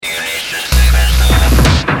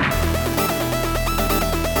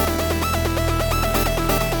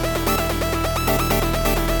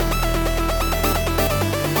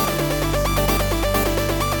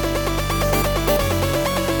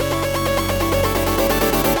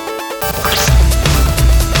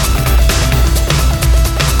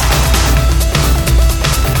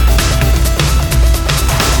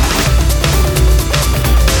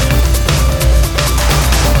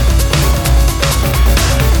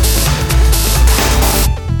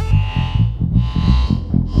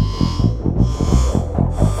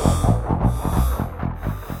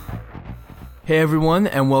Hey everyone,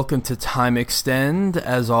 and welcome to Time Extend.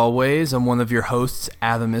 As always, I'm one of your hosts,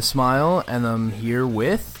 Adam Ismail, and I'm here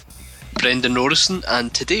with... Brendan Norrison,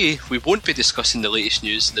 and today we won't be discussing the latest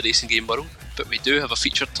news in the racing game world, but we do have a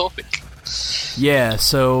featured topic. Yeah,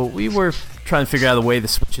 so we were trying to figure out a way to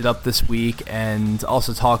switch it up this week and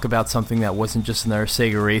also talk about something that wasn't just another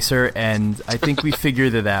Sega Racer, and I think we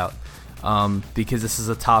figured it out, because this is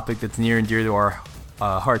a topic that's near and dear to our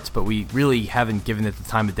hearts, but we really haven't given it the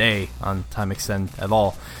time of day on Time Extend at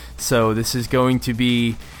all. So this is going to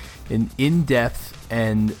be an in-depth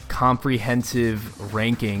and comprehensive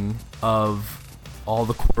ranking of all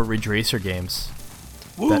the core Ridge Racer games.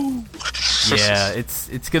 Woo! Yeah,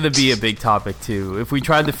 it's going to be a big topic too. If we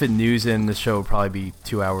tried to fit news in, the show would probably be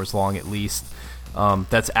 2 hours long at least.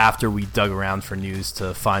 That's after we dug around for news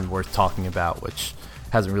to find worth talking about, which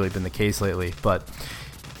hasn't really been the case lately. But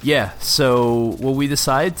yeah, so what we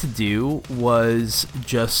decided to do was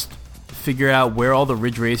just figure out where all the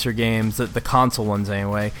Ridge Racer games, the console ones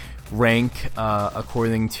anyway, rank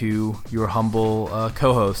according to your humble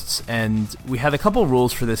co-hosts. And we had a couple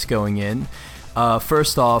rules for this going in.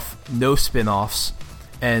 First off, no spin-offs,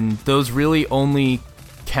 and those really only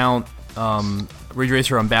count Ridge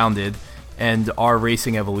Racer Unbounded and our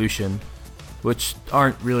Racing Evolution, which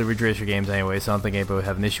aren't really Ridge Racer games anyway, so I don't think anybody would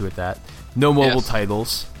have an issue with that. No mobile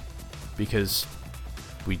titles, because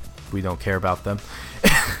we don't care about them.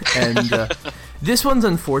 And this one's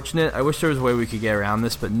unfortunate. I wish there was a way we could get around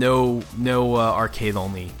this, but no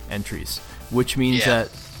arcade-only entries, which means that,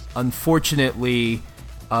 unfortunately,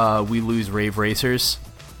 we lose Rave Racers,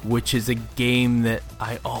 which is a game that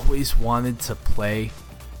I always wanted to play,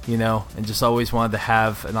 and just always wanted to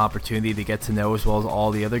have an opportunity to get to know, as well as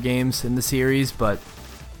all the other games in the series, but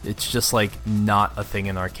it's just not a thing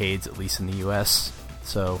in arcades, at least in the US,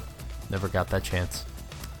 so never got that chance.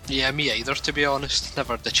 Yeah, me either, to be honest.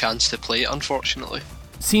 Never had the chance to play it, unfortunately.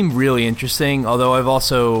 Seemed really interesting, although I've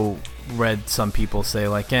also read some people say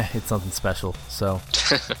it's nothing special, so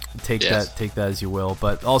take that as you will.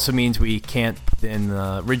 But also means we can't put in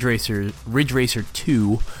Ridge Racer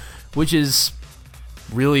 2, which is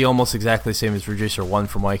really almost exactly the same as Ridge Racer 1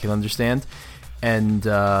 from what I can understand, and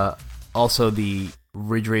also the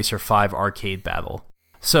Ridge Racer 5 arcade battle.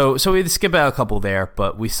 So we had to skip out a couple there,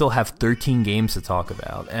 but we still have 13 games to talk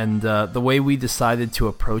about. And the way we decided to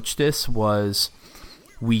approach this was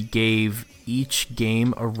we gave each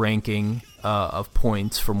game a ranking of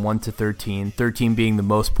points from 1 to 13, 13 being the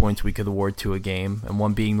most points we could award to a game, and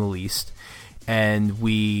 1 being the least. And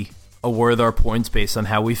we awarded our points based on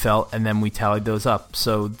how we felt, and then we tallied those up.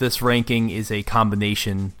 So this ranking is a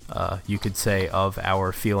combination, you could say, of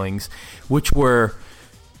our feelings, which were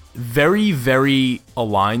very, very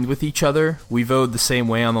aligned with each other. We voted the same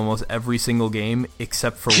way on almost every single game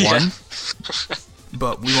except for one.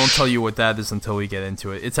 But we won't tell you what that is until we get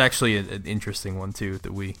into it. It's actually an interesting one too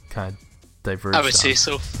that we kind of diverged on. I would say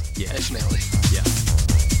so. Yeah, definitely. Yeah.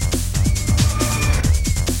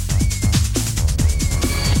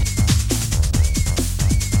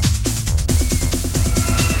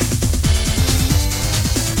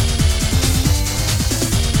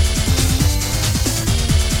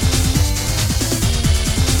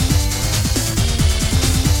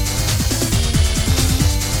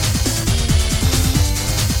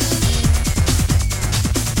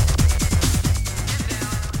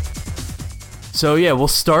 So yeah, we'll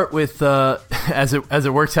start with as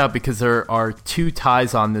it works out, because there are 2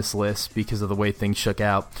 ties on this list because of the way things shook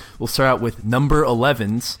out. We'll start out with number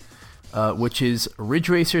 11's, which is Ridge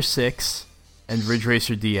Racer 6 and Ridge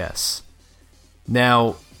Racer DS.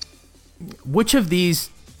 Now, which of these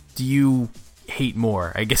do you hate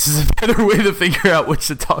more? I guess is a better way to figure out which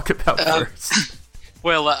to talk about first.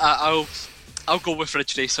 Well, I'll go with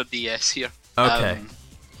Ridge Racer DS here. Okay.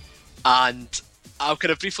 And I'll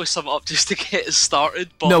kind of briefly sum it up just to get it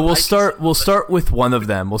started. But no, we'll start with one of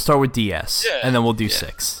them. We'll start with DS, and then we'll do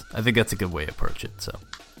 6. I think that's a good way to approach it. So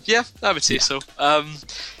yeah, I would say so.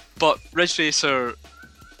 But Ridge Racer.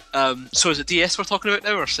 So is it DS we're talking about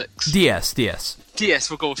now, or 6? DS. DS,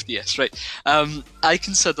 we'll go with DS, right. I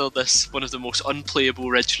consider this one of the most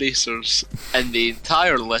unplayable Ridge Racers in the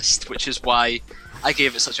entire list, which is why I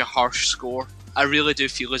gave it such a harsh score. I really do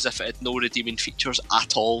feel as if it had no redeeming features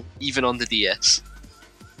at all, even on the DS.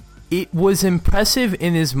 It was impressive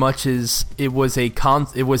in as much as it was a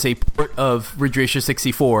port of Ridge Racer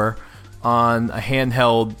 64 on a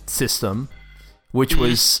handheld system, which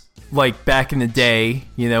was back in the day.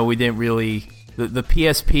 We didn't really the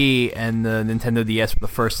PSP and the Nintendo DS were the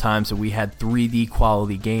first times that we had 3D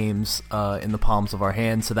quality games in the palms of our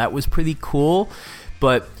hands, so that was pretty cool.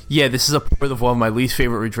 But yeah, this is a port of one of my least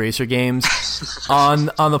favorite Ridge Racer games on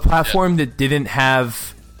the platform that didn't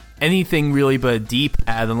have anything really but a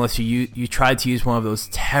D-pad unless you tried to use one of those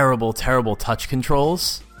terrible touch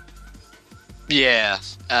controls. Yeah,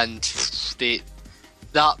 and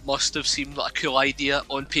that must have seemed like a cool idea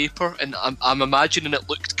on paper, and I'm imagining it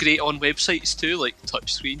looked great on websites too, like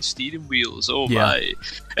touchscreen steering wheels, my.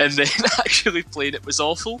 And then actually playing it was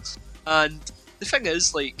awful. And the thing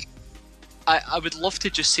is, like, I would love to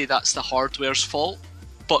just say that's the hardware's fault,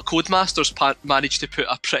 but Codemasters managed to put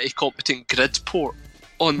a pretty competent grid port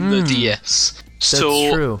on the DS.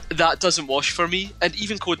 So true. That doesn't wash for me. And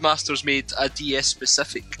even Codemasters made a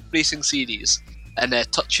DS-specific racing series in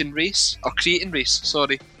Touch and Race, or Create and Race,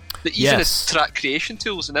 sorry. That even had track creation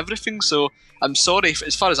tools and everything, so I'm sorry,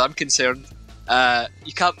 as far as I'm concerned,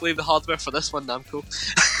 you can't blame the hardware for this one, Namco.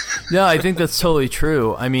 No, I think that's totally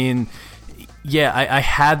true. I mean, yeah, I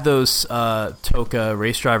had those Toka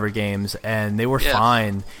Race Driver games, and they were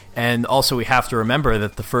fine. And also, we have to remember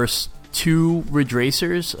that the first 2 Ridge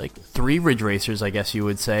Racers, like 3 Ridge Racers, I guess you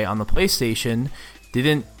would say, on the PlayStation,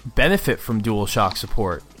 didn't benefit from DualShock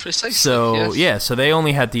support. Precisely. So so they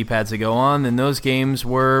only had D-pads to go on, and those games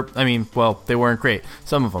were, I mean, well, they weren't great,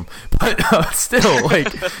 some of them, but still,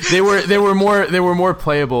 like they were more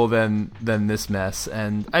playable than this mess.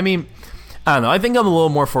 And I mean, I don't know. I think I'm a little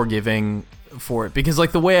more forgiving for it because,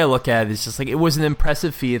 like, the way I look at it is just like it was an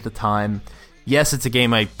impressive feat at the time. Yes, it's a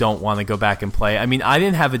game I don't want to go back and play. I mean, I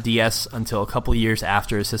didn't have a DS until a couple of years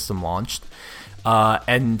after the system launched.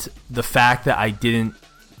 And the fact that I didn't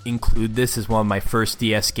include this as one of my first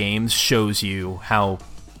DS games shows you how,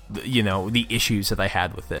 the issues that I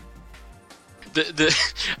had with it.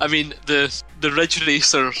 The Ridge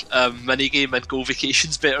Racer minigame and Go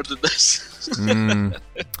Vacation's better than this.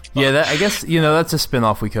 Yeah, I guess, that's a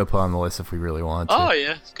spin-off we could put on the list if we really wanted to. Oh,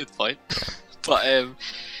 yeah, good point. But,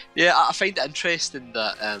 yeah, I find it interesting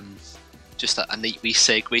that, just a neat wee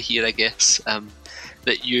segue here, I guess,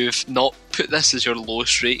 that you've not put this as your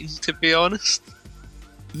lowest rating, to be honest.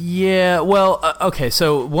 Yeah, well, okay,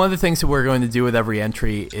 so one of the things that we're going to do with every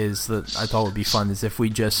entry is that I thought would be fun is if we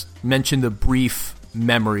just mentioned a brief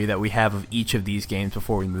memory that we have of each of these games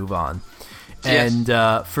before we move on. Yes.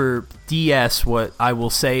 And for DS, what I will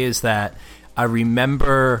say is that I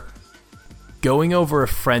remember going over a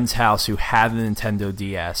friend's house who had a Nintendo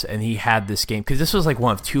DS, and he had this game, because this was like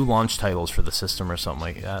one of 2 launch titles for the system or something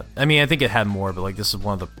like that. I mean, I think it had more, but like this is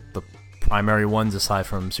one of the primary ones aside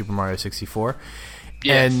from Super Mario 64.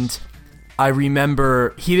 Yes. And I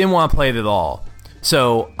remember he didn't want to play it at all.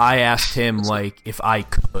 So I asked him, like, if I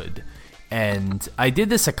could. And I did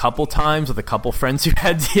this a couple times with a couple friends who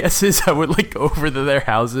had DSs. I would, like, go over to their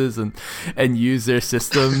houses and use their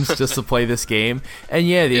systems just to play this game. And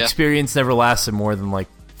yeah, the experience never lasted more than, like,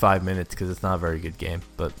 5 minutes because it's not a very good game.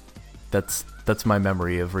 But that's my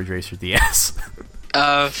memory of Ridge Racer DS.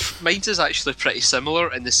 Mine is actually pretty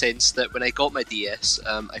similar in the sense that when I got my DS,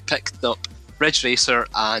 I picked up Ridge Racer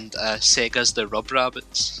and Sega's The Rub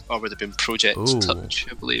Rabbits, or would have been Project Touch,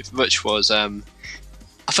 I believe, which was a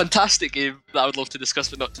fantastic game that I would love to discuss,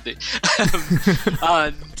 but not today.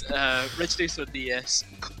 And Ridge Racer DS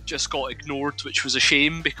just got ignored, which was a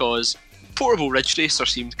shame because portable Ridge Racer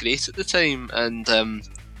seemed great at the time, and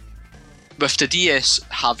with the DS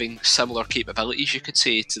having similar capabilities, you could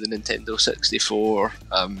say, to the Nintendo 64,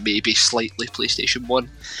 maybe slightly PlayStation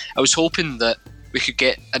 1, I was hoping that we could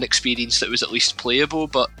get an experience that was at least playable,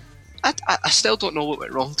 but I still don't know what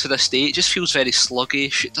went wrong to this day. It just feels very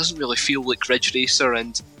sluggish. It doesn't really feel like Ridge Racer,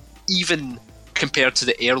 and even compared to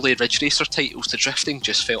the early Ridge Racer titles, the drifting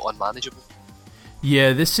just felt unmanageable.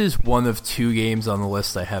 Yeah, this is one of 2 games on the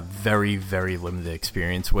list I have very, very limited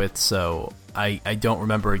experience with, so I don't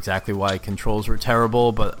remember exactly why controls were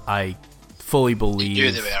terrible, but I fully believe...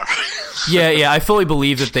 You knew they were. Yeah, I fully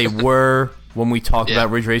believe that they were... When we talk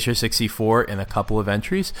about Ridge Racer 64 in a couple of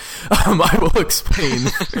entries, I will explain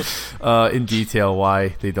in detail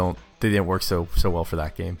why they didn't work so well for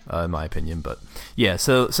that game, in my opinion. But yeah,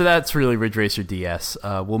 so that's really Ridge Racer DS.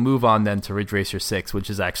 We'll move on then to Ridge Racer 6, which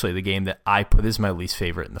is actually the game that I put as my least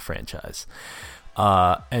favorite in the franchise.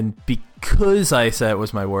 And because I said it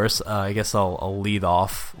was my worst, I guess I'll lead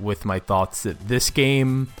off with my thoughts that this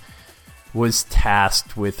game was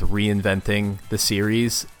tasked with reinventing the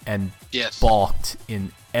series and balked in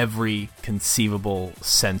every conceivable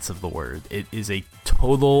sense of the word. It is a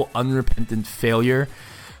total unrepentant failure.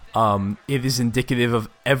 It is indicative of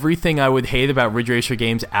everything I would hate about Ridge Racer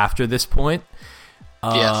games after this point.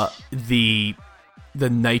 The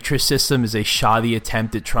Nitro system is a shoddy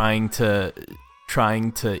attempt at trying to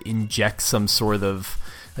inject some sort of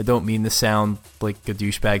I don't mean to sound like a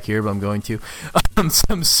douchebag here, but I'm going to.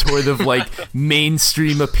 Some sort of like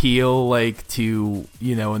mainstream appeal, like to,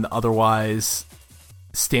 you know, an otherwise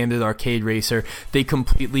standard arcade racer. They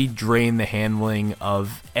completely drain the handling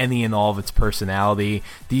of any and all of its personality.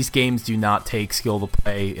 These games do not take skill to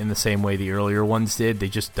play in the same way the earlier ones did. They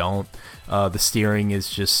just don't. The steering is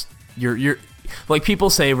just you're like, people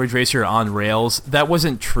say Ridge Racer on rails. That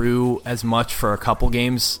wasn't true as much for a couple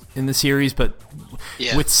games in the series, but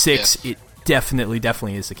with 6, it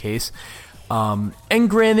definitely is the case. And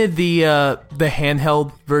granted, the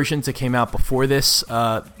handheld versions that came out before this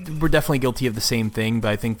were definitely guilty of the same thing,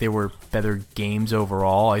 but I think they were better games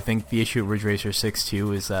overall. I think the issue with Ridge Racer 6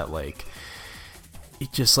 too is that, like,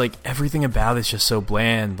 it just, like, everything about it's just so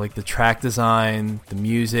bland. Like, the track design, the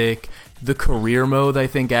music, the career mode, I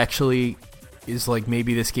think actually is, like,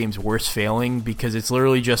 maybe this game's worst failing, because it's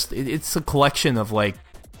literally just it's a collection of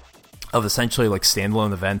essentially like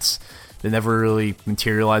standalone events that never really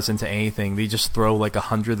materialize into anything. They just throw like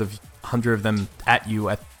 100 of them at you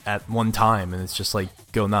at one time, and it's just like,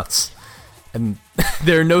 go nuts. And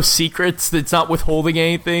there are no secrets. It's not withholding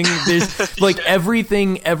anything. There's like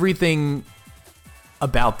everything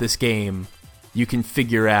about this game you can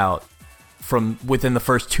figure out from within the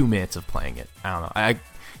first 2 minutes of playing it. I don't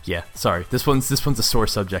know. Sorry. This one's a sore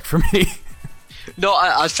subject for me. No,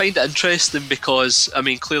 I find it interesting because, I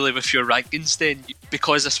mean, clearly with your rankings then,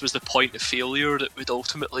 because this was the point of failure that would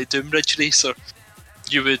ultimately doom Ridge Racer,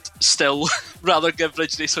 you would still rather give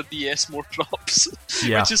Ridge Racer DS more props,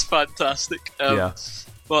 which is fantastic.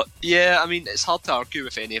 But yeah, I mean, it's hard to argue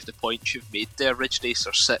with any of the points you've made there. Ridge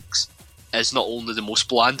Racer 6 is not only the most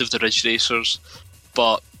bland of the Ridge Racers,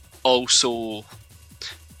 but also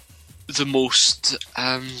the most,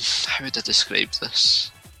 how would I describe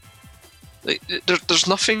this? Like, there's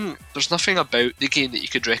nothing about the game that you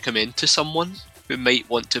could recommend to someone who might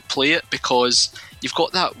want to play it, because you've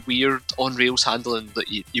got that weird on-rails handling that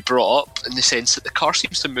you brought up, in the sense that the car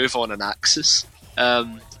seems to move on an axis.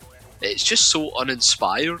 It's just so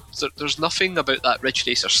uninspired. There's nothing about that Ridge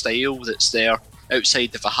Racer style that's there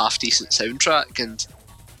outside of a half-decent soundtrack, and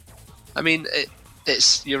I mean,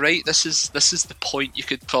 you're right, this is the point you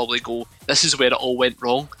could probably go, this is where it all went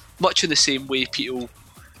wrong, much in the same way people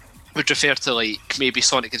would refer to, like, maybe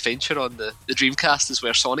Sonic Adventure on the Dreamcast is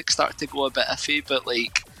where Sonic started to go a bit iffy, but,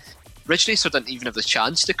 like, Ridge Racer didn't even have the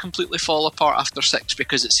chance to completely fall apart after 6,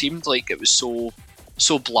 because it seemed like it was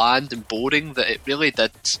so bland and boring that it really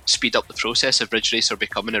did speed up the process of Ridge Racer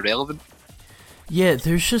becoming irrelevant. Yeah,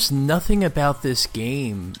 there's just nothing about this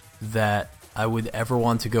game that I would ever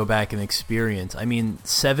want to go back and experience. I mean,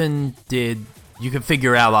 7 did... You can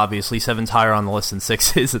figure out, obviously, 7's higher on the list than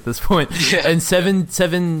 6 is at this point. Yeah. And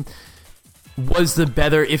 7 was the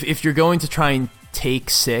better... If you're going to try and take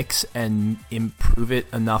 6 and improve it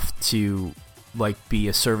enough to, like, be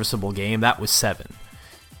a serviceable game, that was 7.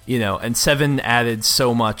 You know, and 7 added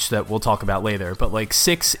so much that we'll talk about later. But, like,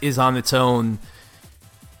 6 is on its own...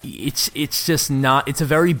 It's just not... It's a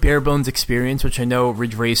very bare-bones experience, which I know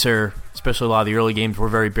Ridge Racer, especially a lot of the early games, were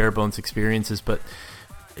very bare-bones experiences, but...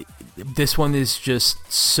 This one is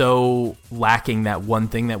just so lacking that one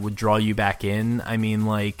thing that would draw you back in. I mean,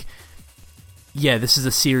 like, yeah, this is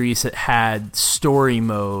a series that had story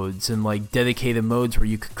modes and, like, dedicated modes where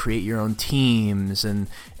you could create your own teams and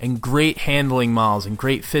great handling models and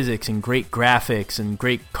great physics and great graphics and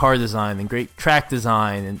great car design and great track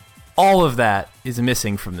design, and all of that is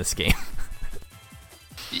missing from this game.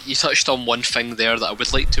 You touched on one thing there that I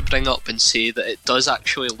would like to bring up and say that it does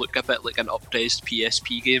actually look a bit like an up-resed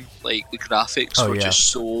PSP game. Like, the graphics were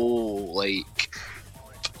just so, like,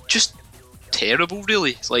 just terrible,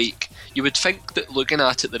 really. Like, you would think that looking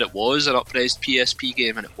at it that it was an up-resed PSP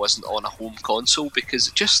game and it wasn't on a home console, because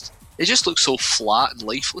it just looks so flat and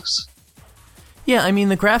lifeless. Yeah, I mean,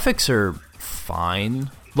 the graphics are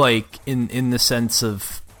fine. Like, in the sense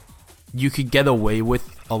of you could get away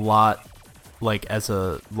with a lot, like, as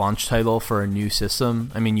a launch title for a new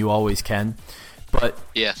system. I mean, you always can. But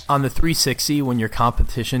yeah, on the 360, when your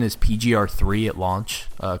competition is PGR3 at launch,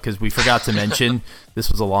 because we forgot to mention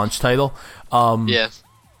this was a launch title. Yeah,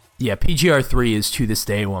 PGR3 is to this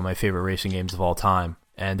day one of my favorite racing games of all time,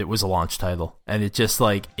 and it was a launch title. And it just,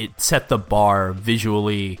 like, it set the bar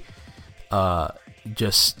visually,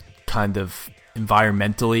 just kind of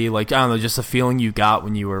environmentally. Like, I don't know, just the feeling you got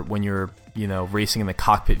when you're you know, racing in the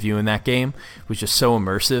cockpit view in that game was just so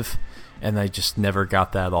immersive, and I just never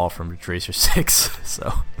got that at all from Ridge Racer 6.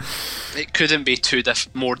 So it couldn't be two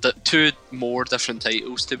more different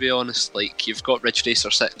titles, to be honest. Like, you've got Ridge Racer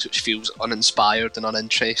 6, which feels uninspired and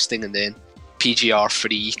uninteresting, and then PGR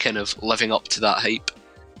 3 kind of living up to that hype.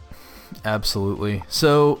 Absolutely.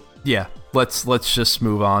 So yeah, let's just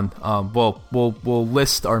move on. We'll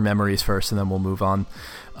list our memories first, and then we'll move on.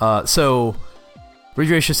 So Ridge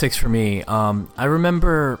Racer 6 for me. I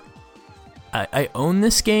remember I owned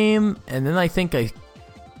this game, and then I think I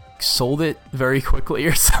sold it very quickly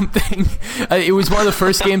or something. It was one of the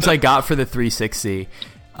first games I got for the 360,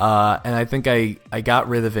 and I think I got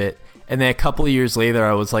rid of it. And then a couple of years later,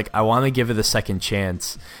 I was like, I want to give it a second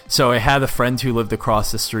chance. So I had a friend who lived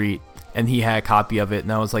across the street, and he had a copy of it.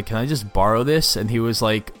 And I was like, can I just borrow this? And he was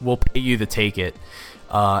like, we'll pay you to take it.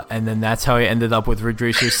 And then that's how I ended up with Ridge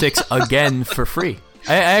Racer 6 again for free.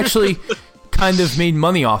 I actually kind of made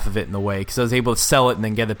money off of it in a way, because I was able to sell it and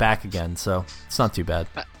then get it back again. So it's not too bad.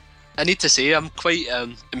 I need to say, I'm quite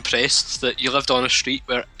impressed that you lived on a street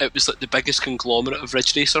where it was like the biggest conglomerate of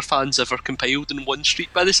Ridge Racer fans ever compiled in one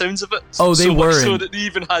street, by the sounds of it. Oh, they were. So that they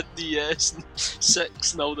even had the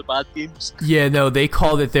 6 and all the bad games. Yeah, no, they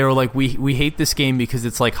called it. They were like, we hate this game because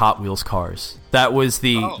it's like Hot Wheels cars. That was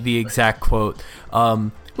the exact quote.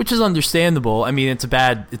 Which is understandable. I mean, it's a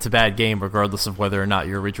bad game, regardless of whether or not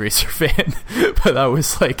you're a Ridge Racer fan. But I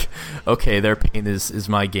was like, okay, their pain is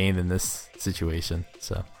my gain in this situation.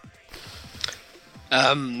 So.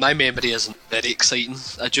 My memory isn't very exciting.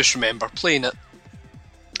 I just remember playing it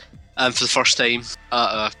for the first time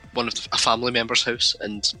at a family member's house,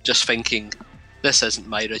 and just thinking, this isn't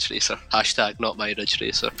my Ridge Racer. # not my Ridge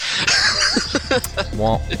Racer.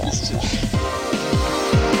 Wah,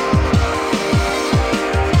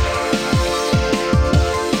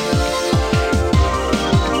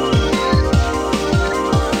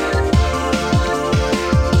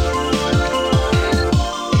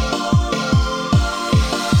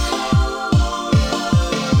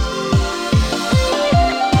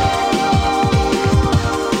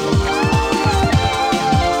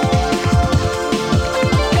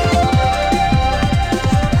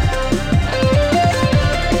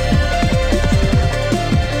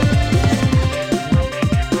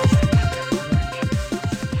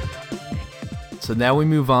 So now we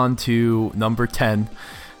move on to number 10,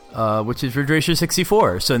 which is Ridge Racer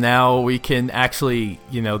 64. So now we can actually,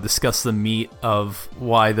 discuss the meat of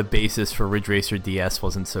why the basis for Ridge Racer DS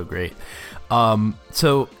wasn't so great.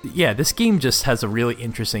 So yeah, this game just has a really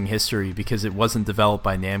interesting history because it wasn't developed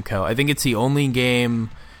by Namco. I think it's the only game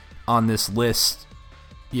on this list,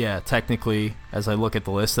 technically, as I look at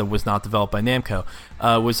the list, that was not developed by Namco.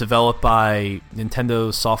 It was developed by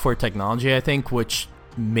Nintendo Software Technology, I think, which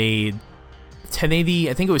made 1080,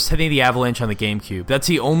 I think it was 1080 Avalanche on the GameCube. That's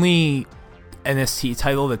the only NST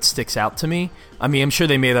title that sticks out to me. I mean, I'm sure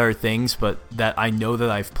they made other things, but that I know that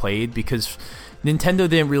I've played, because Nintendo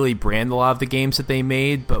didn't really brand a lot of the games that they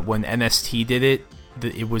made, but when NST did it,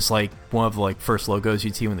 it was like one of the first logos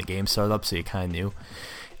you'd see when the game started up, so you kind of knew.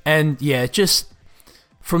 And yeah, just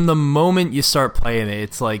from the moment you start playing it,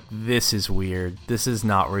 it's like, this is weird. This is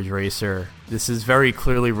not Ridge Racer. This is very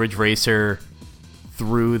clearly Ridge Racer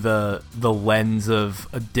through the lens of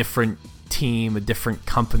a different team, a different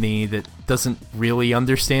company that doesn't really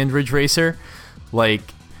understand Ridge Racer.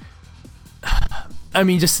 I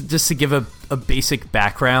mean, just to give a basic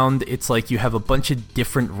background, it's like you have a bunch of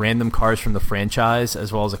different random cars from the franchise,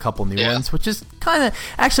 as well as a couple new ones, which is it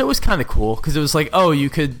was kind of cool, because it was like, oh, you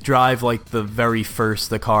could drive the very first,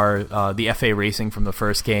 the car, the FA Racing from the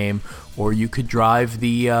first game, or you could drive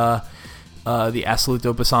the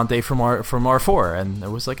Assoluto Passante from R4, and it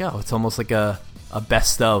was like, oh, it's almost like a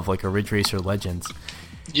best of, like a Ridge Racer Legends.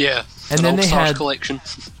 Yeah, and then they had collection.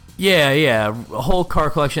 Yeah, a whole car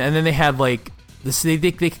collection, and then they had this.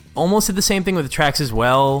 They almost did the same thing with the tracks as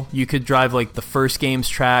well. You could drive the first game's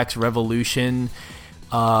tracks, Revolution,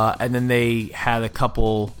 and then they had a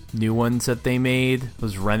couple new ones that they made. It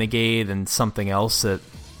was Renegade and something else that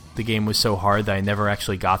the game was so hard that I never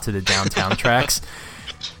actually got to the downtown tracks.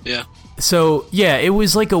 Yeah. So, yeah, it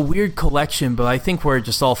was a weird collection, but I think where it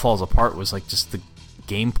just all falls apart was just the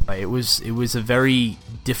gameplay. It was a very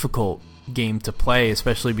difficult game to play,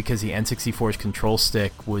 especially because the N64's control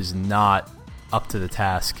stick was not up to the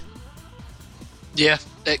task. Yeah,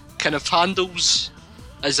 it kind of handles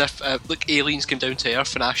as if aliens came down to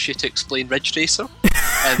Earth and asked you to explain Ridge Racer,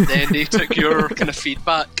 and then they took your kind of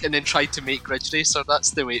feedback and then tried to make Ridge Racer.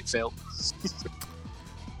 That's the way it felt.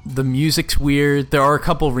 The music's weird. There are a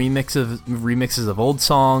couple remixes of old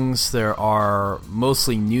songs. There are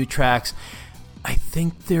mostly new tracks. I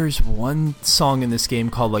think there's one song in this game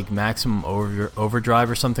called Maximum Overdrive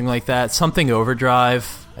or something like that. Something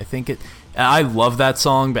Overdrive. I love that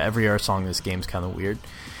song, but every other song in this game's kind of weird.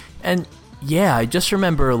 And yeah, I just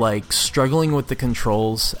remember struggling with the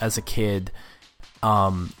controls as a kid,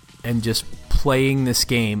 and just playing this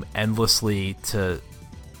game endlessly to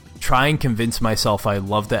try and convince myself I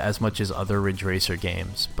loved it as much as other Ridge Racer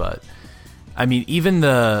games. But I mean,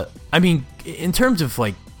 in terms of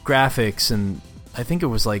like graphics, and I think it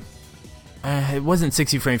was like it wasn't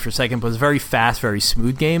 60 frames per second, but it was a very fast, very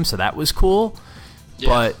smooth game, so that was cool. Yeah.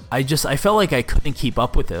 But I felt like I couldn't keep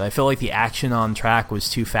up with it. I felt like the action on track was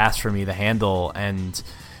too fast for me to handle, and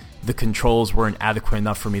the controls weren't adequate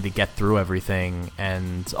enough for me to get through everything.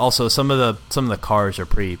 And also, some of the cars are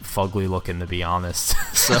pretty fugly looking, to be honest.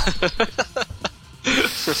 So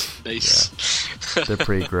nice. Yeah, they're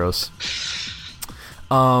pretty gross.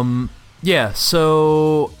 Yeah.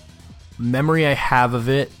 So memory I have of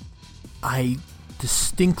it, I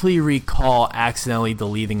distinctly recall accidentally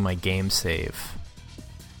deleting my game save.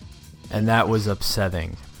 And that was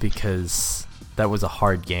upsetting because that was a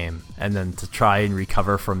hard game. And then to try and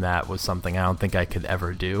recover from that was something I don't think I could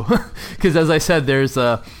ever do. Because as I said, there's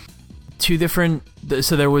two different...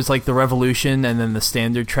 So there was like the Revolution and then the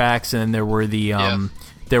standard tracks, and then there were the...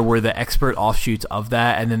 There were the expert offshoots of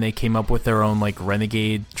that, and then they came up with their own like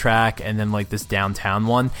Renegade track, and then like this downtown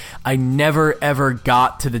one. I never ever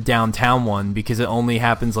got to the downtown one because it only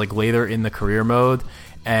happens like later in the career mode,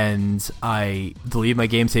 and I deleted my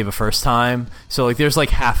game save a first time. So like there's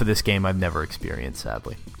like half of this game I've never experienced,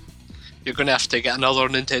 sadly. You're going to have to get another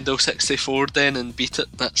Nintendo 64 then and beat it.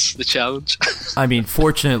 That's the challenge. I mean,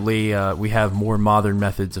 fortunately, we have more modern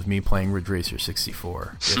methods of me playing Ridge Racer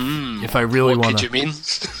 64. If I really want to... What could you mean?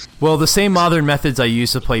 Well, the same modern methods I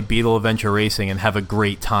used to play Beetle Adventure Racing and have a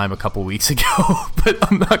great time a couple weeks ago. But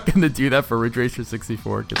I'm not going to do that for Ridge Racer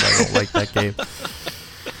 64 because I don't like that game.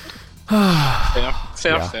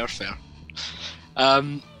 Fair.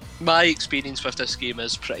 My experience with this game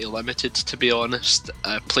is pretty limited, to be honest.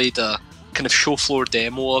 I played a kind of show floor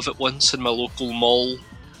demo of it once in my local mall.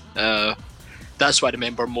 That's what I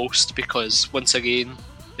remember most because, once again,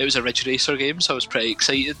 it was a Ridge Racer game, so I was pretty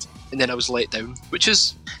excited, and then I was let down, which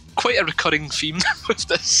is quite a recurring theme with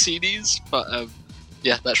this series. But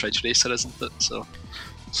yeah, that's Ridge Racer, isn't it? So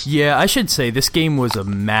yeah, I should say this game was a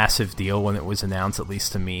massive deal when it was announced, at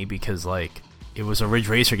least to me, because like it was a Ridge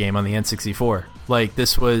Racer game on the N64. Like,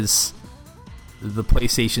 this was the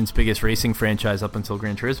PlayStation's biggest racing franchise up until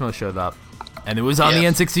Gran Turismo showed up. And it was on the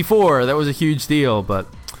N64. That was a huge deal, but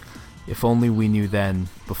if only we knew then,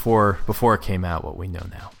 before it came out, what we know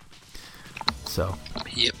now. So,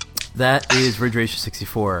 yep. That is Ridge Racer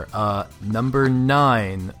 64. Number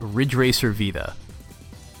 9, Ridge Racer Vita.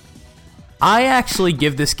 I actually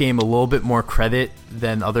give this game a little bit more credit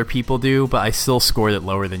than other people do, but I still scored it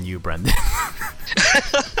lower than you, Brendan.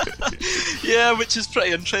 Yeah, which is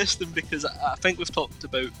pretty interesting because I think we've talked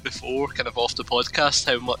about before, kind of off the podcast,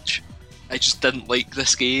 how much I just didn't like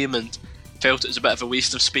this game and felt it was a bit of a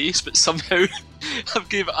waste of space, but somehow I've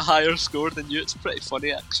gave it a higher score than you. It's pretty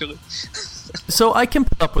funny, actually. So I can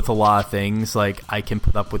put up with a lot of things. Like, I can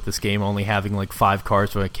put up with this game only having like 5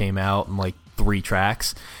 cars when it came out and like 3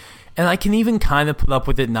 tracks. And I can even kind of put up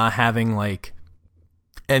with it not having like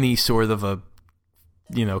any sort of a,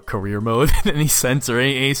 career mode in any sense, or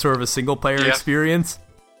any sort of a single player experience.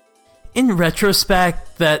 In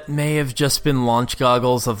retrospect, that may have just been launch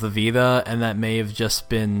goggles of the Vita, and that may have just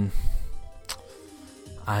been,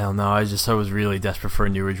 I don't know, I was really desperate for a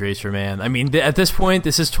new Ridge Racer, man. I mean, at this point,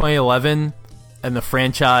 this is 2011, and the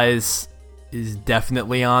franchise is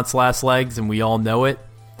definitely on its last legs, and we all know it.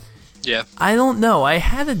 Yeah. I don't know. I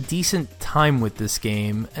had a decent time with this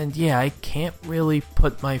game, and yeah, I can't really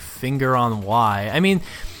put my finger on why. I mean,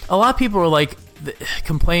 a lot of people are like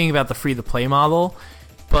complaining about the free-to-play model,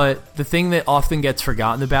 but the thing that often gets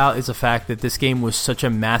forgotten about is the fact that this game was such a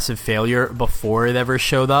massive failure before it ever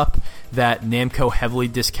showed up that Namco heavily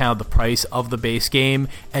discounted the price of the base game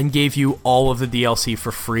and gave you all of the DLC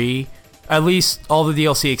for free. At least all the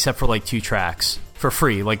DLC except for like 2 tracks for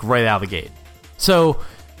free, like right out of the gate. So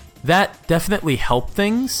that definitely helped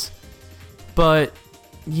things, but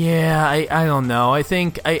yeah, I don't know. I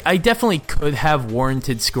think I definitely could have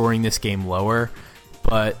warranted scoring this game lower,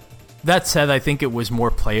 but that said, I think it was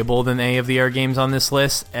more playable than any of the other games on this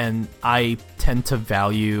list, and I tend to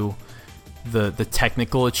value the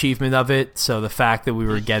technical achievement of it, so the fact that we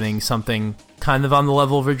were getting something kind of on the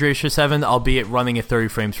level of Ridge Racer 7, albeit running at 30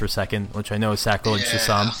 frames per second, which I know is sacrilege to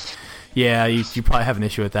some. Yeah, you probably have an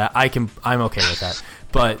issue with that. I'm okay with that.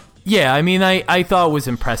 But yeah, I mean, I thought it was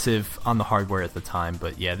impressive on the hardware at the time,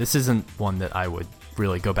 but yeah, this isn't one that I would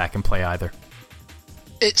really go back and play either.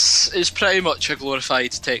 It's pretty much a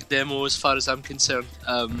glorified tech demo as far as I'm concerned.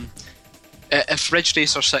 If Ridge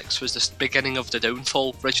Racer 6 was the beginning of the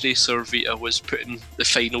downfall, Ridge Racer Vita was putting the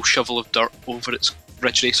final shovel of dirt over its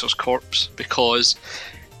Ridge Racer's corpse, because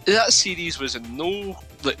that series was in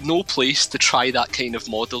no place to try that kind of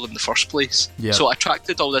model in the first place. Yeah. So it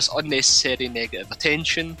attracted all this unnecessary negative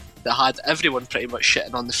attention that had everyone pretty much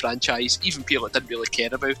shitting on the franchise, even people that didn't really care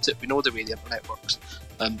about it. We know the way the internet works.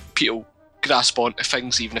 People grasp onto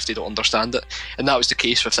things even if they don't understand it. And that was the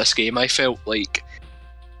case with this game. I felt like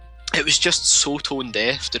it was just so tone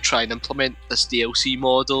deaf to try and implement this DLC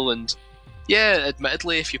model. And yeah,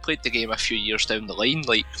 admittedly, if you played the game a few years down the line,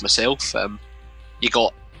 like myself, you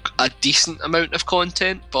got a decent amount of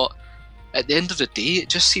content, but at the end of the day, it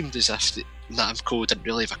just seemed as if Namco didn't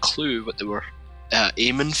really have a clue what they were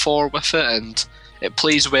aiming for with it, and it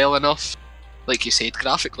plays well enough. Like you said,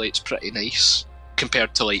 graphically it's pretty nice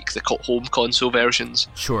compared to like the home console versions.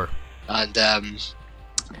 Sure. And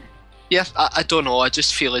yeah, I don't know, I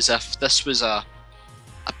just feel as if this was a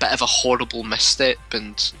bit of a horrible misstep,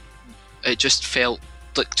 and it just felt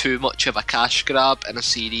like too much of a cash grab in a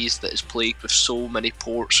series that is plagued with so many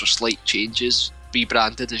ports or slight changes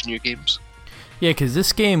rebranded as new games. Yeah, because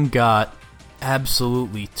this game got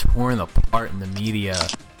absolutely torn apart in the media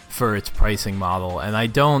for its pricing model, and I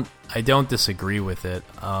don't disagree with it.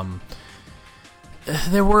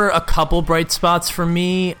 There were a couple bright spots for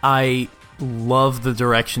me. I love the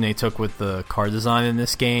direction they took with the car design in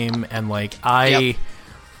this game, and like I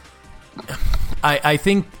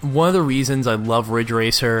think one of the reasons I love Ridge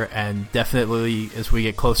Racer, and definitely as we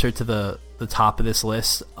get closer to the top of this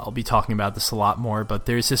list, I'll be talking about this a lot more, but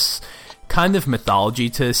there's this kind of mythology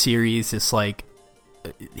to the series, this like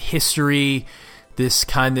history, this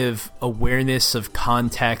kind of awareness of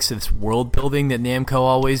context, this world building that Namco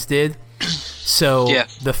always did. So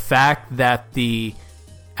the fact that the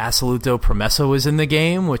Assoluto Promessa was in the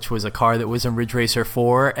game, which was a car that was in Ridge Racer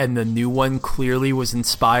 4, and the new one clearly was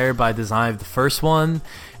inspired by the design of the first one,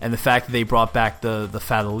 and the fact that they brought back the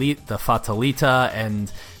Fatalita,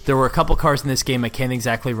 and there were a couple cars in this game I can't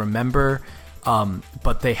exactly remember,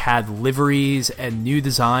 but they had liveries and new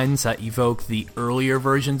designs that evoke the earlier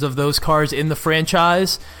versions of those cars in the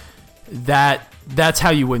franchise. That's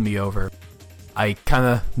how you win me over. I kind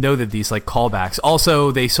of noted these like callbacks.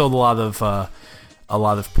 Also, they sold a lot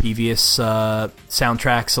of previous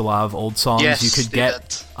soundtracks, a lot of old songs you could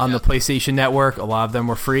get on the PlayStation Network. A lot of them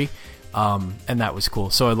were free, and that was cool.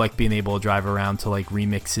 So I like being able to drive around to like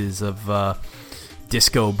remixes of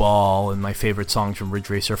Disco Ball and my favorite songs from Ridge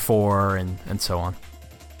Racer 4 and so on.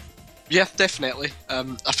 Yeah, definitely.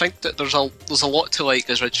 I think that there's a lot to like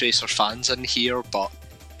as Ridge Racer fans in here, but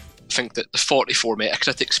I think that the 44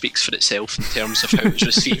 Metacritic speaks for itself in terms of how it was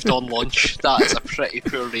received on launch. That is a pretty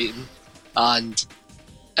poor rating, and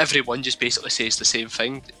everyone just basically says the same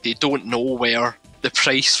thing. They don't know where the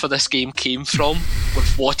price for this game came from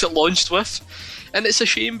with what it launched with. And it's a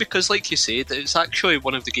shame because, like you said, it's actually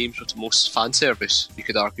one of the games with the most fan service, you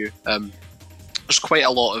could argue. There's quite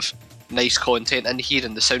a lot of nice content in here,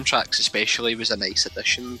 and the soundtracks especially was a nice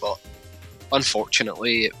addition, but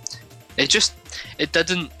unfortunately it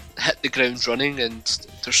didn't hit the ground running, and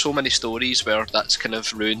there's so many stories where that's kind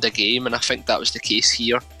of ruined a game, and I think that was the case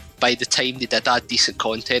here. By the time they did add decent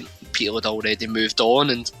content, people had already moved on,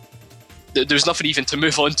 and there's nothing even to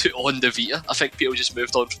move on to on the Vita. I think people just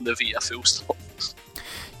moved on from the Vita full stop.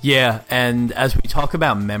 Yeah, and as we talk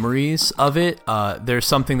about memories of it, there's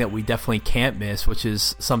something that we definitely can't miss, which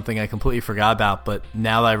is something I completely forgot about, but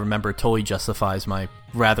now that I remember, totally justifies my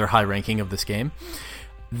rather high ranking of this game.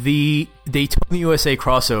 The Daytona USA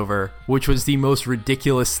crossover, which was the most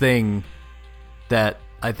ridiculous thing that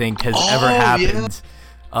I think has ever happened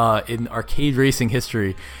in arcade racing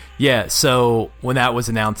history. Yeah, so when that was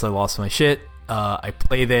announced, I lost my shit. I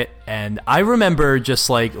played it, and I remember just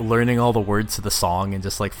like learning all the words to the song and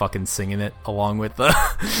just like fucking singing it along with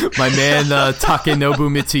my man Takenobu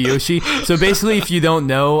Mitsuyoshi. So basically, if you don't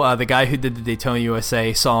know, the guy who did the Daytona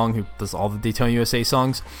USA song, who does all the Daytona USA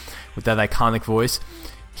songs with that iconic voice,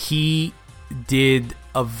 he did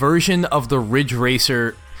a version of the Ridge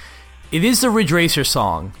Racer. It is the Ridge Racer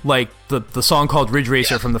song, like the song called Ridge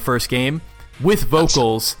Racer from the first game, with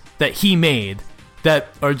vocals that he made that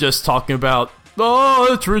are just talking about,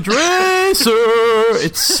 oh, it's Ridge Racer.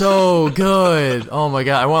 It's so good. Oh my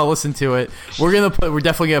god, I want to listen to it. We're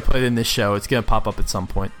definitely gonna put it in this show. It's gonna pop up at some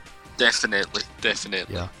point. Definitely.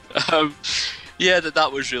 Yeah. Yeah,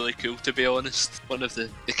 that was really cool, to be honest. One of the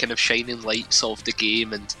kind of shining lights of the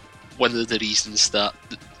game, and one of the reasons that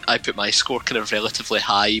I put my score kind of relatively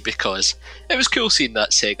high, because it was cool seeing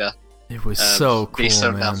that Sega. It was so cool,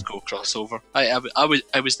 Racer man. Namco crossover.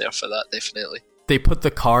 I was there for that, definitely. They put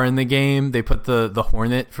the car in the game. They put the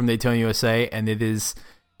Hornet from Daytona USA, and it is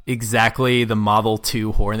exactly the Model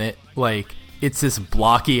 2 Hornet. Like, it's this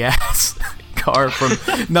blocky ass car from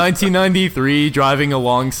 1993 driving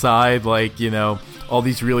alongside, like, you know, all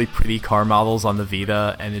these really pretty car models on the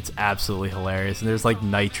Vita, and it's absolutely hilarious. And there's like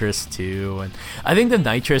nitrous too, and I think the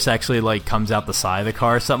nitrous actually like comes out the side of the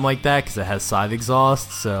car or something like that because it has side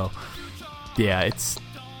exhaust. So yeah, it's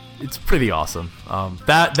pretty awesome.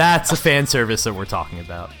 That's a fan service that we're talking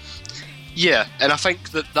about. Yeah, and I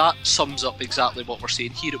think that sums up exactly what we're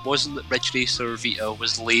saying here. It wasn't that Ridge Racer Vita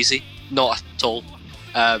was lazy, not at all.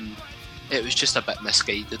 It was just a bit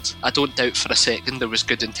misguided. I don't doubt for a second there was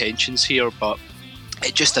good intentions here, but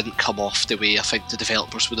it just didn't come off the way I think the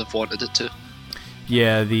developers would have wanted it to.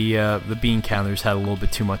 Yeah, the bean counters had a little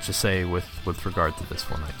bit too much to say with regard to this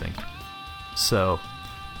one, I think. So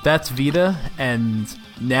that's Vita, and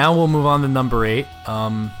now we'll move on to number 8.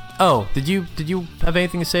 Oh, did you have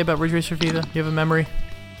anything to say about Ridge Racer Vita? You have a memory?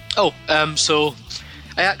 Oh, so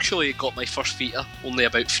I actually got my first Vita only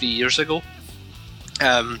about 3 years ago.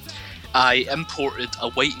 I imported a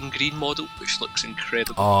white and green model, which looks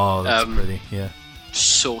incredible. Oh, that's pretty, yeah.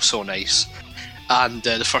 So nice. And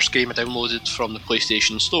the first game I downloaded from the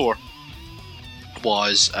PlayStation Store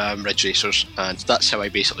was Ridge Racers, and that's how I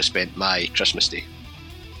basically spent my Christmas Day.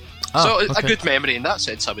 Oh, so okay. A good memory in that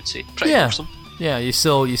sense, I would say. Pretty Yeah. awesome. Yeah, you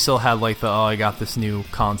still had like I got this new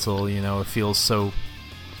console, you know, it feels so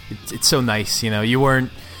it's so nice, you know. You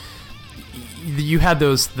had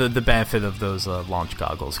the benefit of those launch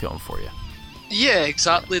goggles going for you. Yeah,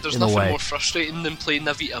 exactly. There's In a nothing way. more frustrating than playing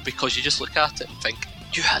a Vita because you just look at it and think,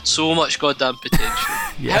 you had so much goddamn potential.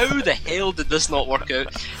 Yeah. How the hell did this not work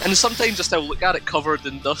out? And sometimes I still look at it covered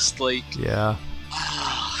in dust like, Yeah.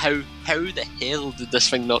 how the hell did this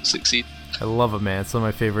thing not succeed? I love it, man. It's one of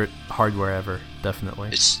my favorite hardware ever, definitely.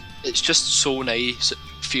 It's just so nice. It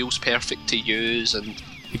feels perfect to use, and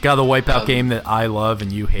You got a Wipeout game that I love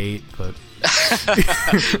and you hate, but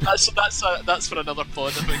that's for another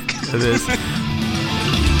pod, I think. it is.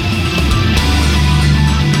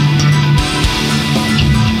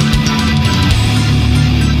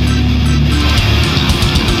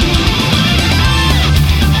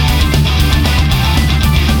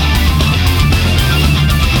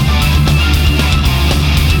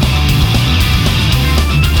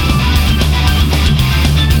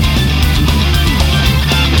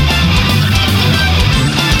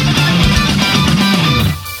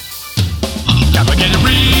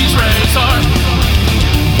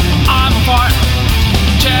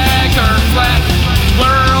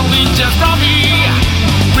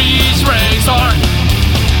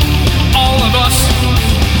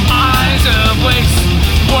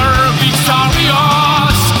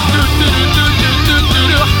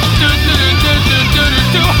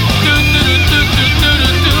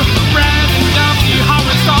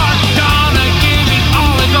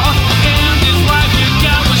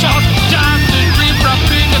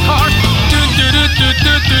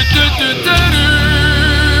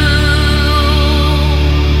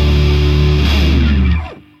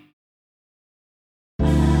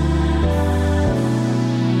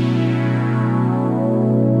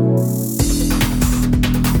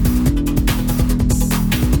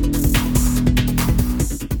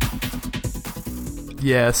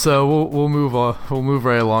 Yeah, so we'll move on. We'll move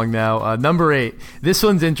right along now. Number 8. This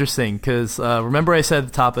one's interesting because remember I said at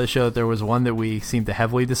the top of the show that there was one that we seemed to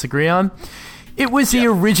heavily disagree on. It was the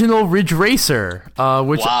original Ridge Racer,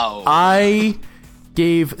 which I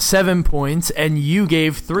gave 7 points and you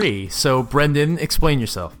gave 3. So Brendan, explain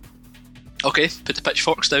yourself. Okay, put the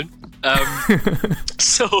pitchforks down.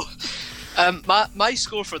 My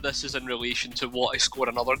score for this is in relation to what I score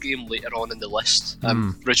another game later on in the list,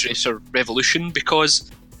 Ridge Racer Revolution, because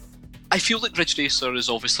I feel like Ridge Racer is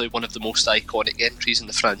obviously one of the most iconic entries in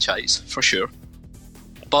the franchise, for sure.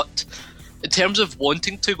 But in terms of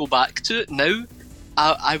wanting to go back to it now,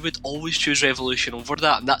 I would always choose Revolution over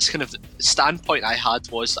that, and that's kind of the standpoint I had,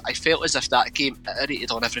 was I felt as if that game iterated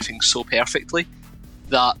on everything so perfectly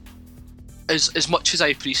that as much as I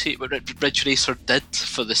appreciate what Ridge Racer did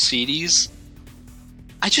for the series,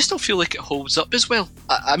 I just don't feel like it holds up as well.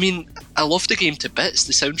 I mean, I love the game to bits.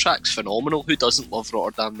 The soundtrack's phenomenal. Who doesn't love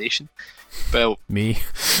Rotterdam Nation? Well, Me.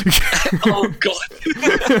 oh god.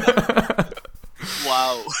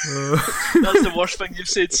 Wow. That's the worst thing you've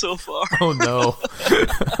said so far. Oh no.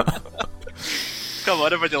 Come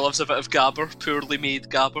on, everybody loves a bit of gabber, poorly made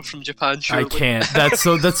gabber from Japan, surely. I can't. That's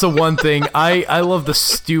the one thing. I love the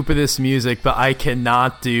stupidest music, but I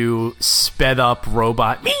cannot do sped up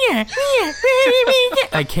robot.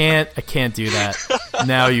 I can't do that.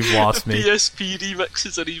 Now you've lost me. PSP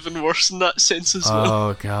remixes are even worse in that sense as well.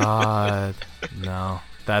 Oh god. No.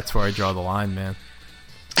 That's where I draw the line, man.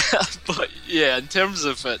 But yeah, in terms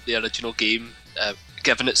of the original game,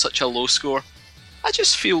 given it such a low score. I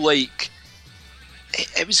just feel like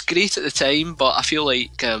it was great at the time, but I feel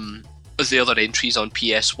like the other entries on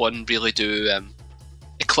PS1 really do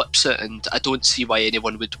eclipse it, and I don't see why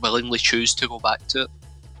anyone would willingly choose to go back to it.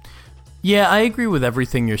 Yeah, I agree with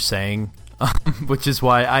everything you're saying, which is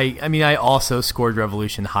why I also scored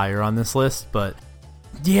Revolution higher on this list, but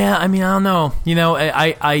yeah, I don't know.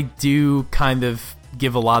 I do kind of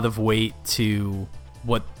give a lot of weight to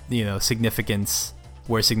what, significance,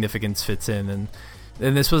 where significance fits in,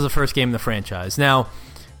 and this was the first game in the franchise. Now,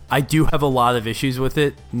 I do have a lot of issues with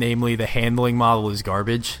it, namely the handling model is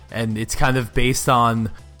garbage, and it's kind of based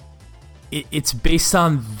on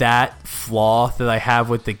that flaw that I have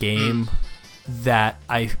with the game, that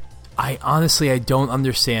I honestly don't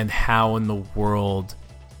understand how in the world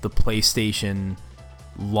the PlayStation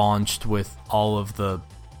launched with all of the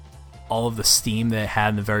steam that it had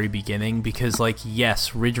in the very beginning, because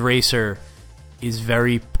yes, Ridge Racer is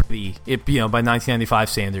very pretty, by 1995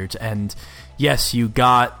 standards, and yes, you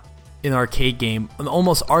got an arcade game, an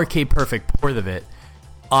almost arcade perfect port of it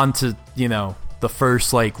onto the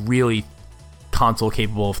first really console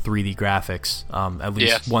capable of 3D graphics, at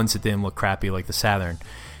least ones that didn't look crappy like the Saturn.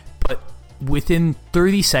 But within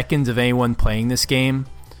 30 seconds of anyone playing this game,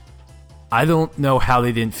 I don't know how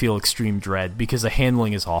they didn't feel extreme dread, because the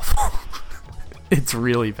handling is awful. It's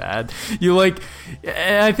really bad.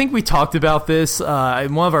 I think we talked about this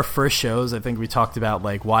in one of our first shows. I think we talked about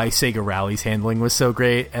why Sega Rally's handling was so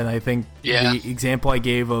great, and I think the example I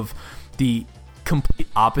gave of the complete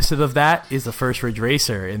opposite of that is the first Ridge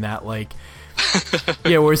Racer, in that whereas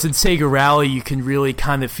in Sega Rally you can really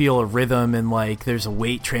kind of feel a rhythm, and there's a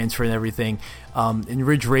weight transfer and everything. In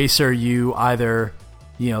Ridge Racer you either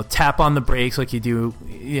tap on the brakes like you do,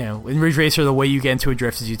 in Ridge Racer, the way you get into a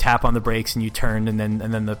drift is you tap on the brakes and you turn, and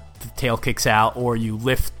then the tail kicks out, or you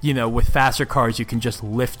lift, with faster cars, you can just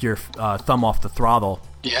lift your thumb off the throttle.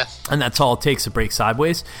 Yeah. And that's all it takes to brake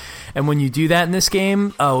sideways. And when you do that in this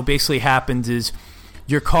game, what basically happens is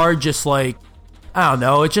your car just I don't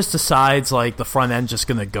know, it just decides the front end's just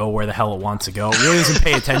going to go where the hell it wants to go. It really doesn't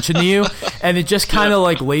pay attention to you. And it just kind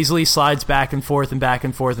of lazily slides back and forth and back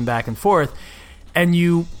and forth and back and forth. And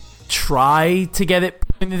you try to get it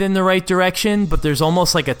pointed in the right direction, but there's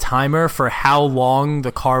almost a timer for how long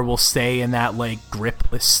the car will stay in that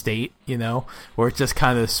gripless state, where it's just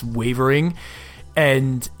kind of wavering.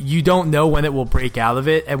 And you don't know when it will break out of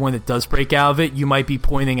it, and when it does break out of it, you might be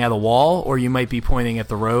pointing at a wall or you might be pointing at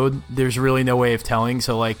the road. There's really no way of telling.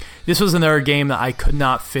 So this was another game that I could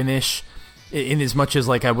not finish, in as much as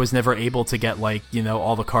I was never able to get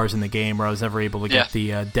all the cars in the game, or I was never able to get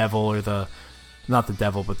the devil, or not the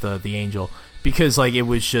devil, but the angel, because it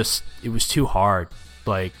was too hard.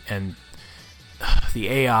 And the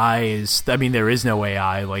AI is, there is no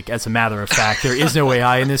AI. As a matter of fact, there is no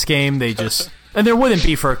AI in this game. They just, and there wouldn't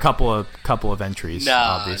be for a couple of entries,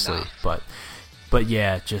 obviously. No. But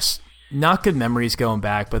yeah, just not good memories going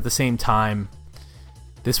back. But at the same time,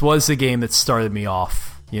 this was the game that started me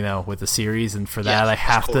off, with the series, and for that I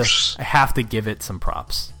have to give it some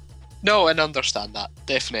props. No, and understand that,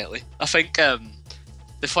 definitely. I think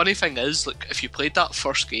the funny thing is, if you played that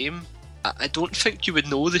first game, I don't think you would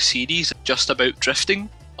know the series just about drifting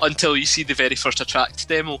until you see the very first Attract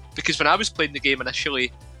demo. Because when I was playing the game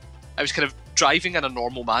initially, I was kind of driving in a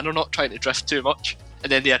normal manner, not trying to drift too much.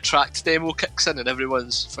 And then the Attract demo kicks in and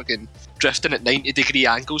everyone's fucking drifting at 90-degree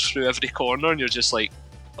angles through every corner, and you're just like,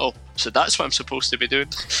 oh, so that's what I'm supposed to be doing?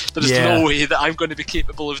 There's no way that I'm going to be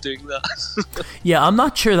capable of doing that. Yeah, I'm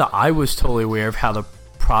not sure that I was totally aware of how to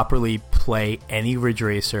properly play any Ridge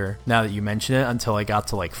Racer, now that you mention it, until I got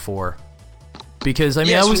to 4. Because,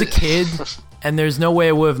 I was a kid, and there's no way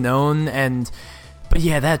I would have known, but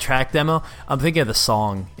yeah, that track demo, I'm thinking of the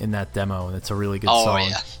song in that demo, and it's a really good song.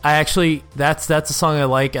 Yeah. I actually, that's a song I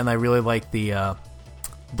like, and I really like the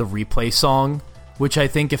replay song, which I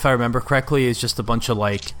think, if I remember correctly, is just a bunch of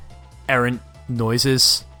errant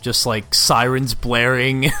noises, just sirens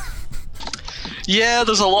blaring. Yeah,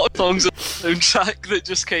 there's a lot of songs on the soundtrack that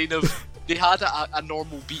just kind of, they had a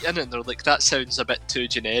normal beat in it, and they're like, that sounds a bit too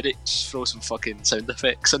generic, just throw some fucking sound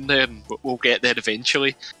effects in there and we'll get there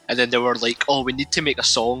eventually. And then they were like, oh, we need to make a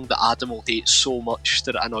song that Adam will hate so much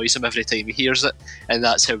that it annoys him every time he hears it, and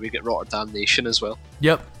that's how we get Rotterdam Nation as well.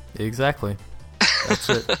 Yep, exactly. That's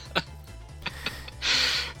it.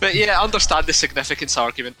 But yeah, I understand the significance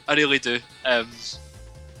argument, I really do.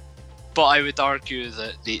 But I would argue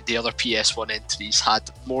that the other PS1 entries had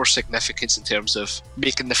more significance in terms of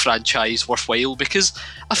making the franchise worthwhile, because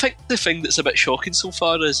I think the thing that's a bit shocking so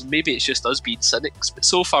far is, maybe it's just us being cynics, but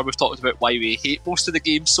so far we've talked about why we hate most of the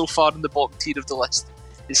games so far in the bottom tier of the list,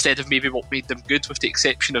 instead of maybe what made them good, with the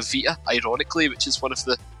exception of Vita, ironically, which is one of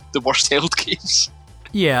the worst held games.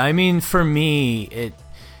 Yeah, I mean, for me,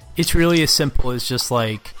 it's really as simple as just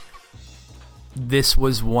like, this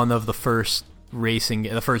was one of the first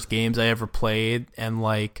games I ever played, and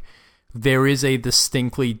like, there is a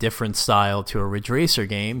distinctly different style to a Ridge Racer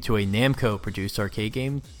game, to a Namco-produced arcade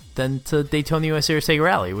game, than to Daytona USA or Sega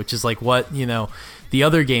Rally, which is like what, the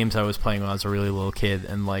other games I was playing when I was a really little kid,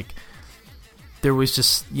 and like, there was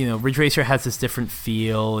just, Ridge Racer has this different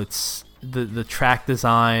feel. It's the track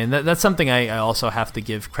design. That's something I also have to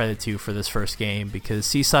give credit to for this first game, because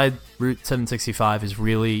Seaside Route 765 is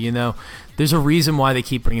really, there's a reason why they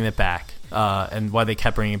keep bringing it back, and why they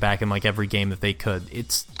kept bringing it back in like every game that they could.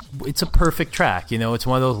 It's a perfect track, it's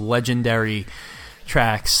one of those legendary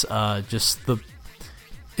tracks.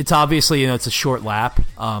 It's obviously, it's a short lap,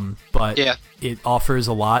 but yeah, it offers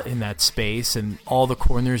a lot in that space, and all the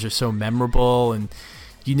corners are so memorable, and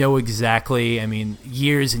exactly, I mean,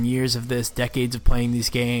 years and years of this, decades of playing these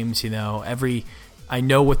games, I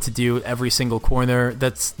know what to do at every single corner.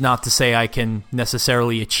 That's not to say I can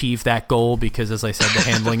necessarily achieve that goal, because as I said, the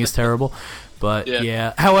handling is terrible. But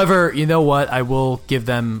yeah. However, you know what? I will give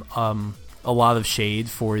them a lot of shade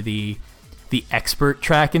for the expert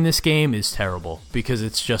track in this game is terrible, because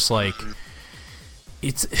it's just like,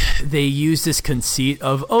 they use this conceit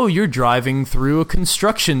of, oh, you're driving through a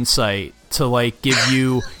construction site, to like give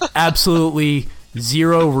you absolutely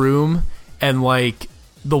zero room, and like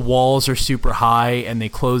the walls are super high and they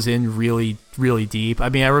close in really, really deep. I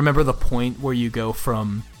mean, I remember the point where you go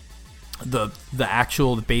from the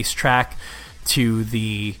base track to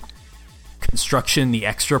the construction, the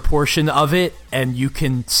extra portion of it, and you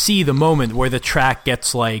can see the moment where the track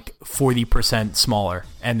gets like 40% smaller,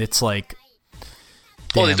 and it's like,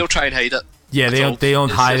 well, they don't try and hide it. Yeah, they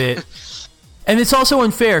don't hide it. And it's also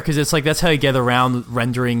unfair, because it's like, that's how you get around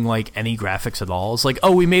rendering like any graphics at all. It's like,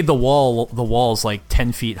 oh, we made the walls like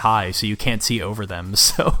 10 feet high, so you can't see over them.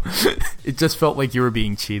 So it just felt like you were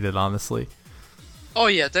being cheated, honestly. Oh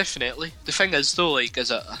yeah, definitely. The thing is though, like,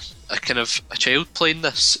 as a kind of a child playing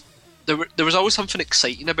this, there was always something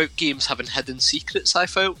exciting about games having hidden secrets, I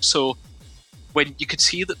felt. So when you could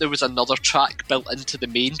see that there was another track built into the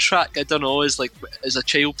main track, I don't know, as a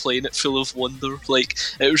child playing it full of wonder, like,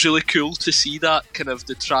 it was really cool to see that kind of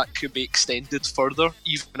the track could be extended further,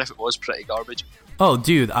 even if it was pretty garbage. Oh,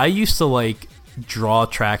 dude, I used to like draw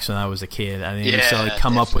tracks when I was a kid, and I used to like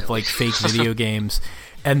come up with like fake video games.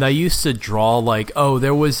 And I used to draw like, oh,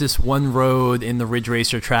 there was this one road in the Ridge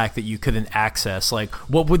Racer track that you couldn't access. Like,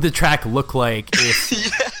 what would the track look like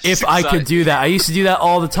if I could do that? I used to do that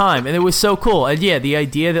all the time, and it was so cool. And yeah, the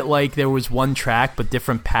idea that like there was one track but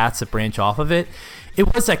different paths that branch off of it,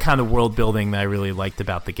 it was that kind of world building that I really liked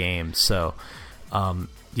about the game. So,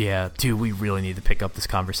 yeah, dude, we really need to pick up this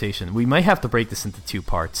conversation. We might have to break this into 2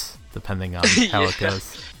 parts, depending on how it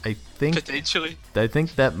goes. Potentially. I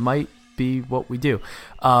think that might be what we do.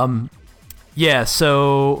 Yeah,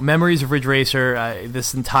 so memories of Ridge Racer.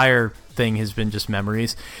 This entire thing has been just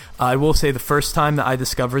memories. I will say the first time that I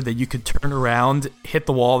discovered that you could turn around, hit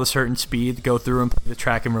the wall at a certain speed, go through and play the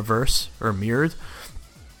track in reverse or mirrored,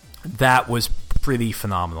 that was pretty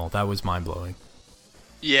phenomenal. That was mind-blowing.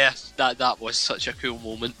 Yeah, that was such a cool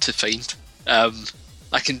moment to find. And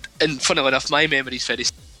funnily enough, my memory's very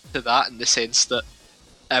similar to that, in the sense that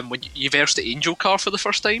when you versed the Angel car for the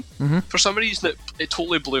first time, for some reason it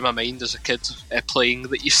totally blew my mind as a kid playing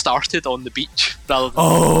that you started on the beach rather than...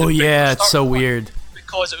 Oh yeah, it's so weird.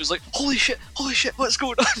 Because it was like, holy shit, what's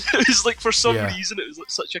going on? It was like, for some reason, it was like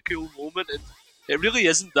such a cool moment, and it really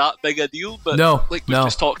isn't that big a deal, but like we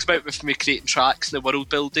just talked about with me creating tracks and the world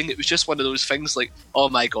building, it was just one of those things like, oh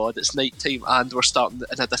my god, it's nighttime and we're starting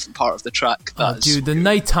in a different part of the track. Dude, the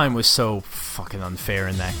nighttime was so fucking unfair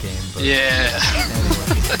in that game. But yeah.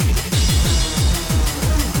 Anyway.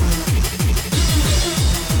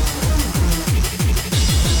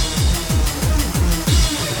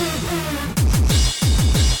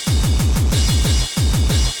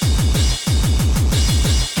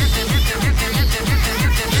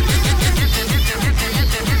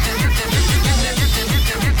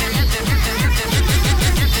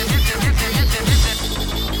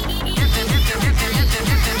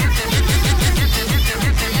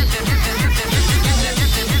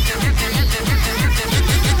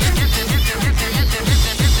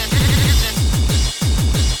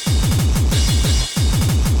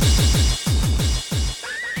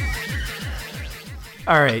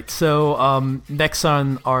 All right, so next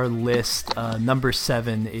on our list, number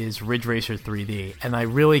 7 is Ridge Racer 3D, and I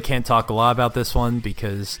really can't talk a lot about this one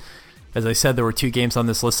because As I said, there were 2 games on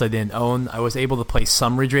this list I didn't own. I was able to play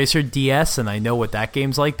some Ridge Racer DS, and I know what that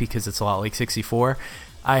game's like because it's a lot like 64.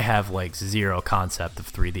 I have like zero concept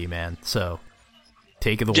of 3D, man. So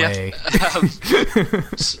take it away. Yeah.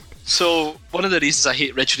 So one of the reasons I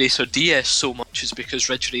hate Ridge Racer DS so much is because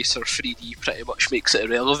Ridge Racer 3D pretty much makes it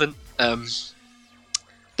irrelevant.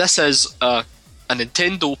 This is a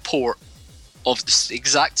Nintendo port of the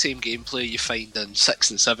exact same gameplay you find in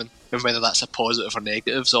 6 and 7, and whether that's a positive or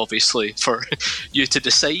negative is obviously for you to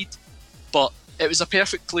decide. But it was a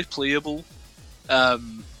perfectly playable,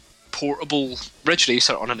 portable Ridge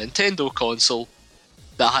Racer on a Nintendo console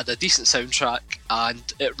that had a decent soundtrack,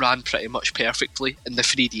 and it ran pretty much perfectly, and the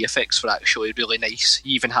 3D effects were actually really nice.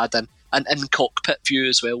 You even had an in-cockpit view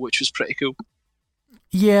as well, which was pretty cool.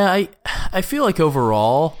 Yeah, I feel like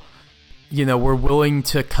overall, we're willing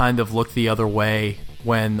to kind of look the other way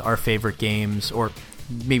when our favorite games, or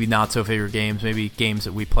maybe not so favorite games, maybe games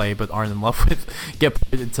that we play but aren't in love with, get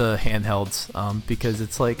put into handhelds, because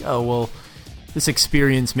it's like, oh, well, this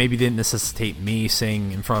experience maybe didn't necessitate me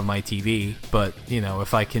sitting in front of my TV, but,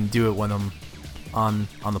 if I can do it when I'm on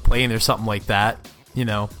the plane or something like that,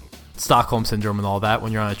 Stockholm Syndrome and all that,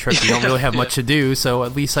 when you're on a trip, you don't really have much to do, so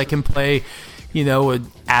at least I can play, an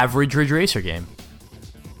average Ridge Racer game.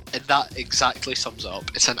 And that exactly sums it up.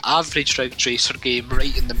 It's an average Ridge Racer game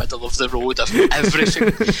right in the middle of the road of everything.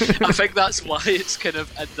 I think that's why it's kind of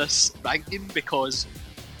in this ranking, because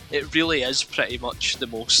it really is pretty much the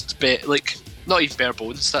most, not even bare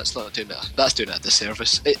bones, that's doing it a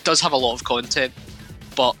disservice. It does have a lot of content,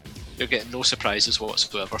 but you're getting no surprises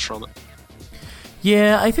whatsoever from it.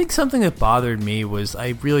 Yeah, I think something that bothered me was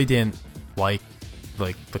I really didn't like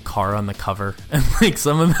the car on the cover, and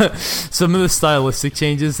some of the stylistic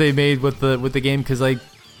changes they made with the game, because I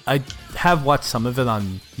have watched some of it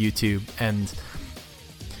on YouTube, and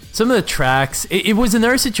some of the tracks, it was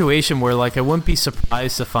another situation where I wouldn't be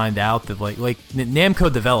surprised to find out that like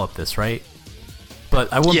Namco developed this, right?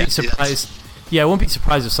 But I wouldn't be surprised. Yes. Yeah, I wouldn't be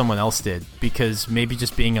surprised if someone else did, because maybe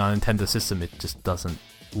just being on a Nintendo system, it just doesn't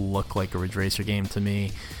look like a Ridge Racer game to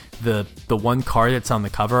me. The one car that's on the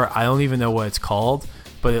cover, I don't even know what it's called,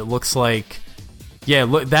 but it looks like,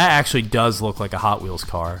 that actually does look like a Hot Wheels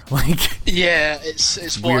car.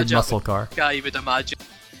 It's weird muscle car. I would imagine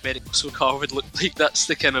a very muscle car would look like. That's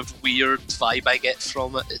the kind of weird vibe I get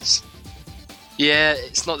from it. It's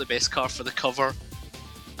not the best car for the cover,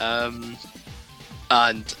 and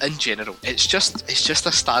in general, it's just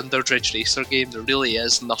a standard Ridge Racer game. There really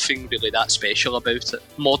is nothing really that special about it.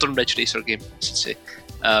 Modern Ridge Racer game, I should say.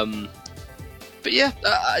 But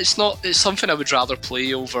it's something I would rather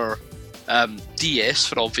play over DS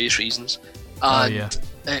for obvious reasons. And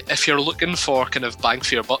if you're looking for kind of bang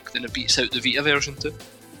for your buck, then it beats out the Vita version too.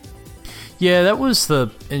 Yeah, that was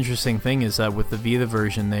the interesting thing, is that with the Vita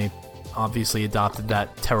version, they obviously adopted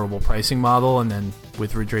that terrible pricing model, and then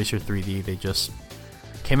with Ridge Racer 3D, they just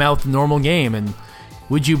came out with the normal game, and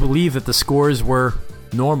would you believe that the scores were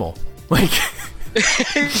normal?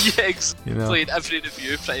 Yeah, exactly. Every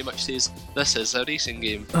review pretty much says this is a racing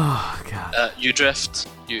game. Oh god. You drift,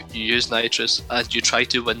 you use nitrous, and you try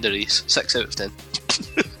to win the race. 6 out of 10.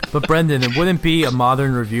 But Brendan, it wouldn't be a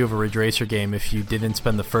modern review of a Ridge Racer game if you didn't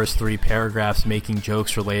spend the first 3 paragraphs making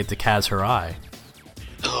jokes related to Kaz Hirai.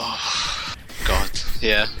 Oh god,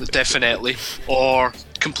 yeah, definitely. Or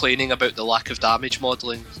complaining about the lack of damage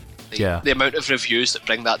modelling. The amount of reviews that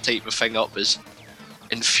bring that type of thing up is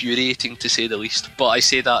infuriating, to say the least. But I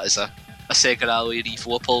say that as a Sega Rally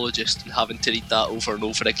Revo apologist, and having to read that over and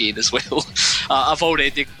over again as well. I've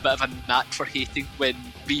already a bit of a knack for hating when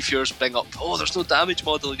reviewers bring up, oh, there's no damage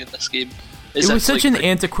modelling in this game. It was such an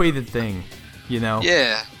antiquated thing,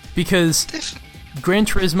 Yeah. Because Gran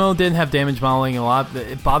Turismo didn't have damage modeling a lot.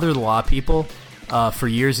 It bothered a lot of people for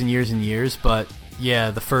years and years and years. But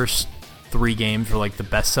yeah, the first 3 games were the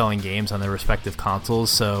best-selling games on their respective consoles,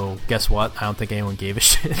 so guess what? I don't think anyone gave a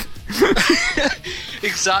shit.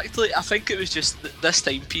 Exactly. I think it was just this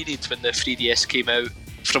time period when the 3DS came out,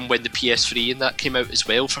 from when the PS3 and that came out as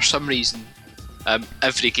well. For some reason,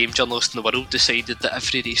 every game journalist in the world decided that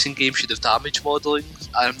every racing game should have damage modelling.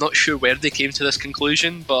 I'm not sure where they came to this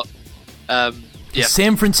conclusion, but the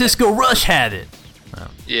San Francisco Rush had it. Oh.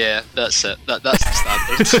 Yeah, that's it. That's the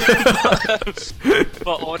standard.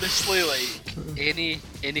 But honestly,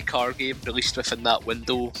 any car game released within that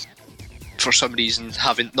window, for some reason,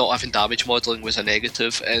 not having damage modelling was a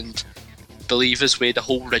negative, and Believe is way the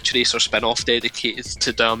whole Ridge Racer spin-off dedicated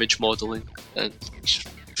to damage modelling, and it's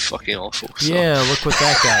fucking awful. So. Yeah, look what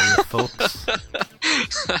that got you, folks.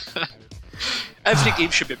 Every game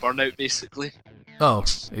should be Burnout, basically. Oh,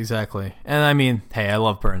 exactly. And I mean, hey, I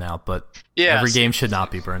love Burnout, but every game should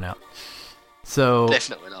not be Burnout. So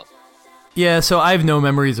definitely not. Yeah, so I have no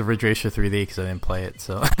memories of Ridge Racer 3D because I didn't play it.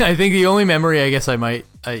 So I think the only memory I guess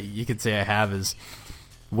you could say I have is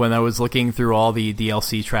when I was looking through all the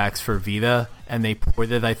DLC tracks for Vita, and they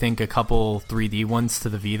ported, I think, a couple 3D ones to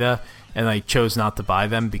the Vita, and I chose not to buy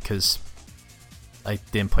them because I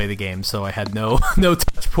didn't play the game, so I had no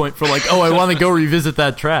touch point for like, oh, I want to go revisit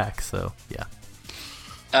that track. So yeah.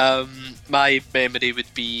 My memory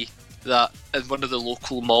would be that in one of the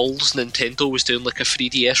local malls, Nintendo was doing like a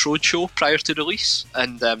 3DS roadshow prior to release,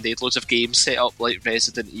 and they had loads of games set up like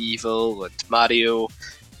Resident Evil and Mario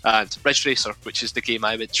and Ridge Racer, which is the game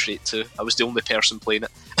I went straight to. I was the only person playing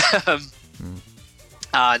it.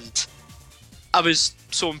 And I was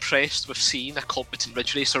so impressed with seeing a competent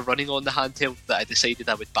Ridge Racer running on the handheld that I decided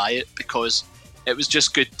I would buy it, because it was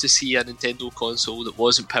just good to see a Nintendo console that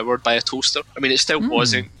wasn't powered by a toaster. I mean, it still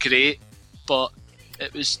wasn't great, but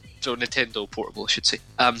it was so Nintendo portable, I should say.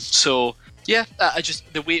 So yeah, I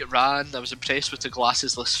just, the way it ran, I was impressed with the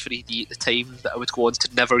glassesless 3D at the time that I would go on to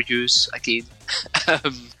never use again.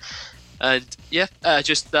 And yeah,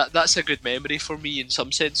 just that's a good memory for me in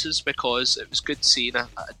some senses, because it was good seeing a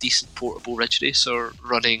decent portable Ridge Racer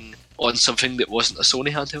running on something that wasn't a Sony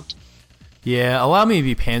handheld. Yeah, allow me to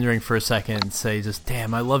be pandering for a second and say just,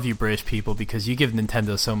 damn, I love you British people because you give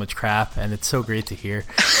Nintendo so much crap, and it's so great to hear.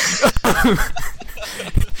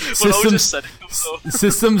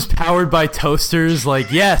 Systems powered by toasters,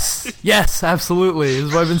 like, yes, absolutely. This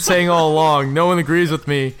is what I've been saying all along. No one agrees with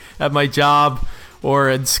me at my job or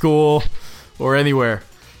at school or anywhere.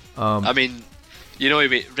 I mean, you know,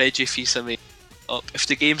 Reggie Fils-Aimé up. If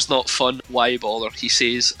the game's not fun, why bother? He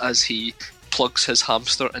says as he plugs his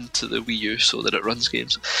hamster into the Wii U so that it runs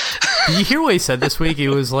games. Did you hear what he said this week? He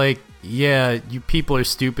was like, yeah, you people are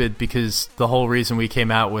stupid because the whole reason we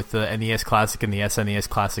came out with the NES Classic and the SNES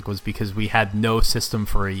Classic was because we had no system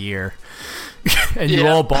for a year. And you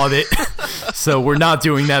all bought it. So we're not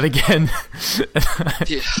doing that again.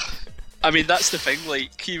 Yeah. I mean, that's the thing,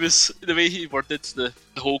 like, he was, the way he worded the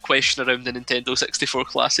whole question around the Nintendo 64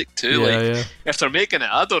 Classic too, if they're making it,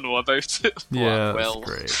 I don't know about it. Yeah, well,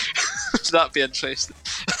 that's great. That'd be interesting.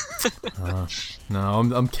 No,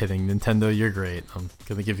 I'm kidding. Nintendo, you're great. I'm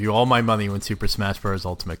gonna give you all my money when Super Smash Bros.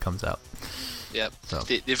 Ultimate comes out. Yeah, so.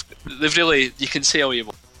 They've really, you can say all you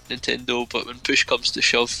want Nintendo, but when push comes to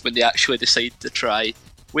shove, when they actually decide to try,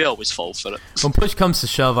 we always fall for it. When push comes to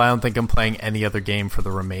shove, I don't think I'm playing any other game for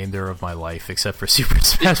the remainder of my life except for Super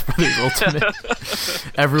Smash Bros. Ultimate.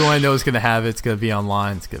 Everyone I know is going to have it. It's going to be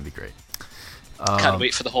online. It's going to be great. Can't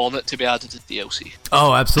wait for the Hornet to be added to DLC.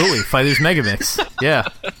 Oh, absolutely. Fighters Megamix. Yeah.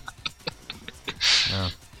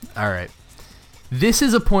 All right. This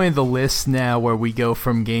is a point of the list now where we go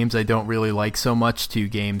from games I don't really like so much to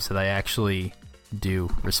games that I actually do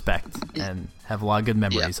respect and have a lot of good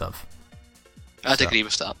memories of. I'd agree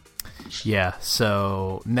with that. Yeah,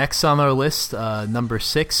 so next on our list, number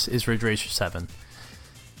 6 is Ridge Racer 7.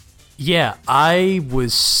 Yeah, I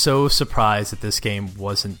was so surprised that this game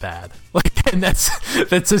wasn't bad. Like, and that's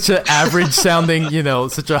such an average sounding,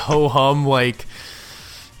 such a ho-hum, like,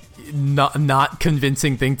 not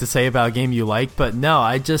convincing thing to say about a game you like. But no,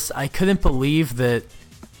 I couldn't believe that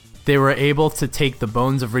they were able to take the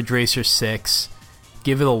bones of Ridge Racer 6,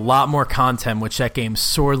 give it a lot more content, which that game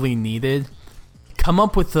sorely needed, come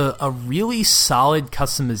up with a really solid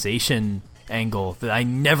customization angle that I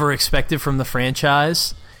never expected from the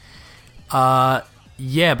franchise.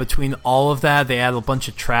 Between all of that, they added a bunch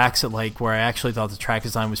of tracks where I actually thought the track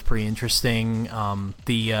design was pretty interesting.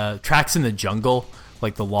 The tracks in the jungle,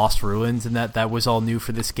 like the Lost Ruins, and that was all new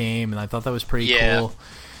for this game, and I thought that was pretty cool.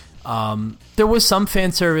 There was some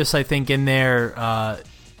fan service, I think, in there,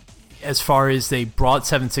 as far as they brought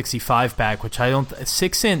 765 back, which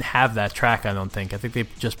 6 didn't have that track, I don't think. I think they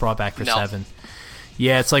just brought back for 7.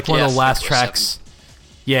 Yeah, it's like one of the last tracks. 7.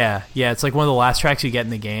 Yeah, it's like one of the last tracks you get in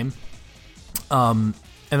the game. And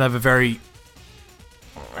I have a very,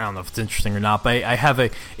 I don't know if it's interesting or not, but I have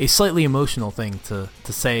a slightly emotional thing to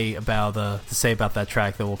say about that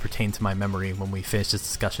track that will pertain to my memory when we finish this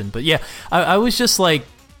discussion. But yeah, I was just like,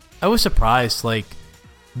 I was surprised, like,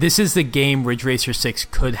 this is the game Ridge Racer 6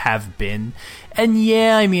 could have been. And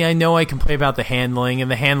yeah, I mean, I know I complain about the handling, and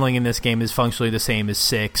the handling in this game is functionally the same as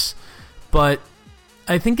 6, but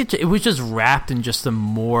I think it was just wrapped in just a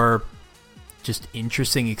more just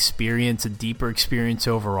interesting experience, a deeper experience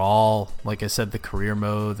overall. Like I said, the career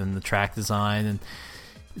mode and the track design, and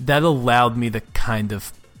that allowed me to kind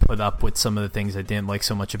of put up with some of the things I didn't like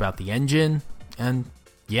so much about the engine. And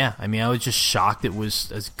yeah, I mean, I was just shocked it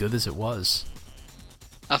was as good as it was.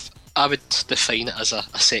 I would define it as a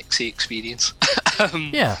sexy experience.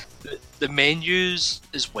 Yeah. The menus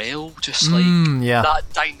as well, just like that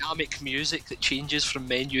dynamic music that changes from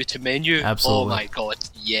menu to menu. Absolutely. Oh my god,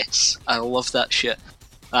 yes. I love that shit.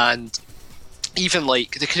 And even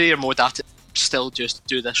like the career mode at it, still just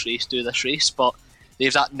do this race, but they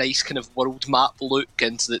have that nice kind of world map look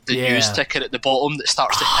and the news ticker at the bottom that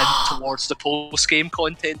starts to hint towards the post game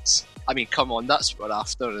contents. I mean, come on, that's what we're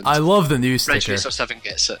after. And I love the news Ridge sticker. Racer 7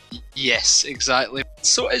 gets it. Yes, exactly.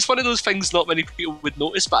 So it's one of those things not many people would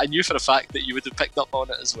notice, but I knew for a fact that you would have picked up on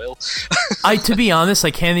it as well. To be honest, I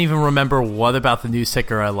can't even remember what about the news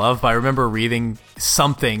sticker I love, but I remember reading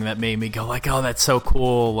something that made me go like, oh, that's so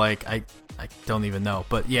cool. Like, I don't even know.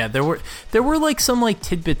 But yeah, there were like some like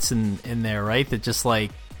tidbits in there, right? That just like,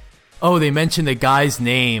 oh, they mentioned a guy's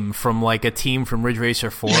name from like a team from Ridge Racer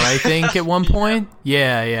 4, I think, at one point.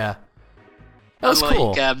 Yeah. That was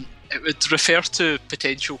cool. It would refer to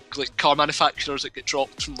potential like car manufacturers that get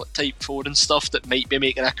dropped from like Type 4 and stuff that might be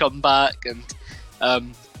making a comeback,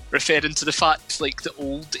 and referring to the fact like the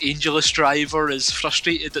old Angelus driver is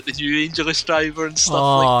frustrated at the new Angelus driver and stuff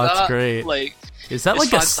like that. Oh, that's great. Like, is that like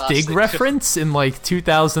fantastic. A Stig reference in like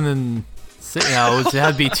 2006? No, it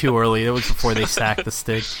had to be too early. It was before they sacked the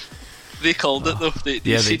Stig. They called it though.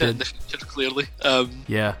 They've seen it in the future clearly.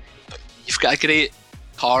 Yeah. You've got a great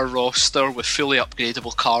car roster with fully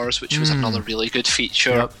upgradable cars, which was another really good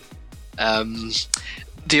feature. Yep.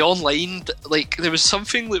 The online, like, there was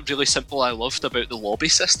something that really simple I loved about the lobby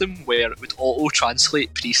system, where it would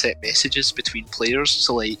auto-translate preset messages between players.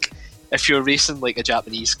 So, like, if you're racing, like, a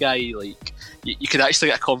Japanese guy, like, you could actually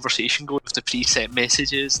get a conversation going with the preset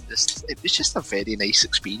messages. It was just a very nice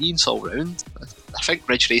experience all round. I think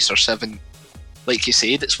Ridge Racer 7, like you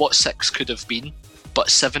said, it's what 6 could have been,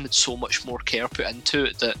 but 7 had so much more care put into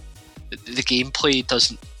it that the gameplay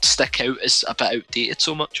doesn't stick out as a bit outdated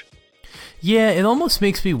so much. Yeah, it almost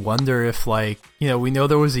makes me wonder if, like, you know, we know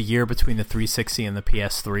there was a year between the 360 and the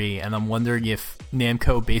PS3, and I'm wondering if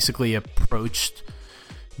Namco basically approached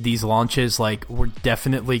these launches like, we're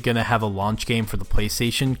definitely going to have a launch game for the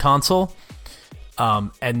PlayStation console,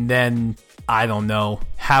 and then, I don't know,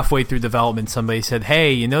 halfway through development somebody said,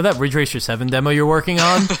 hey, you know that Ridge Racer 7 demo you're working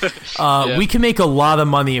on? We can make a lot of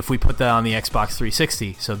money if we put that on the Xbox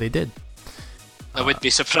 360, so they did. I would be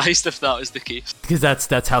surprised if that was the case. Because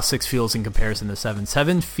that's how 6 feels in comparison to 7.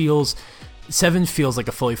 7 feels like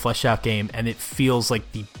a fully fleshed out game, and it feels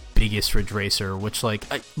like the biggest Ridge Racer, which, like,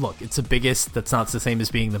 look, it's the biggest. That's not the same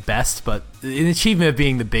as being the best, but an achievement of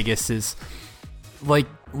being the biggest is, like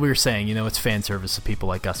we were saying, you know, it's fan service to people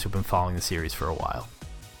like us who've been following the series for a while.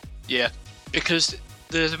 Yeah, because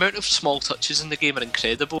the amount of small touches in the game are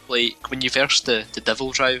incredible. Like, when you verse the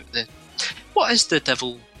Devil Drive, what is the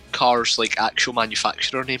Devil car's like actual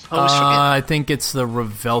manufacturer name? I always forget. I think it's the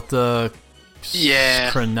Revelta.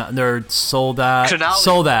 Yeah, they're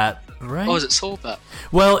Soldat, right? Oh, is it Soldat?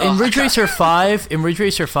 Well, in Ridge Racer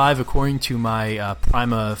 5, according to my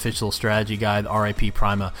Prima official strategy guide, RIP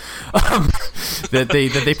Prima, that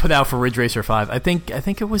they put out for Ridge Racer 5, I think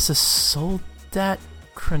it was a Soldat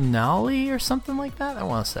Crenali or something like that. I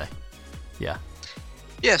want to say, yeah.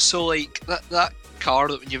 So like that car,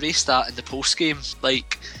 that when you race that in the post game,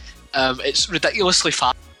 like, it's ridiculously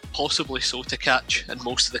fast, possibly so to catch in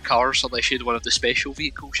most of the cars, unless you had one of the special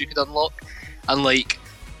vehicles you could unlock, and like,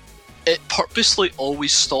 it purposely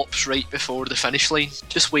always stops right before the finish line,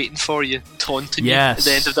 just waiting for you, taunting you at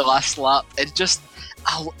the end of the last lap, and just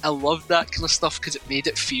I love that kind of stuff because it made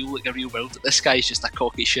it feel like a real world. That this guy's just a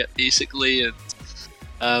cocky shit basically, and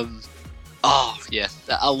I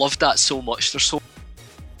love that so much. There's so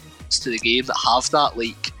much to the game that have that.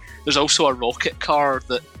 Like, there's also a rocket car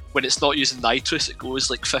that, when it's not using nitrous, it goes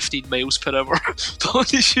like 15 miles per hour. But when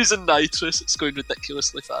it's using nitrous, it's going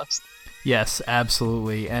ridiculously fast. Yes,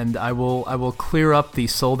 absolutely. And I will clear up the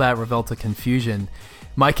Soldat Revelta confusion.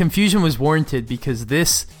 My confusion was warranted because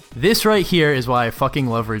this right here is why I fucking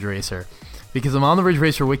love Ridge Racer. Because I'm on the Ridge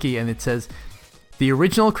Racer wiki and it says, the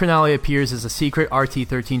original Crenali appears as a secret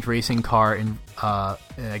RT-13 racing car in, I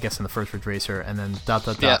guess in the first Ridge Racer, and then ...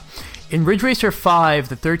 Yeah. In Ridge Racer 5,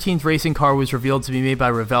 the 13th racing car was revealed to be made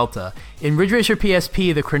by Revelta. In Ridge Racer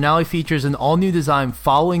PSP, the Crenali features an all-new design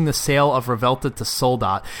following the sale of Revelta to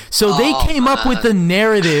Soldat. So they came up with the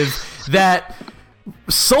narrative that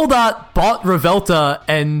Soldat bought Revelta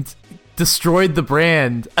and destroyed the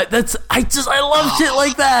brand. I love shit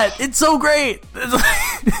like that. It's so great.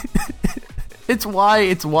 It's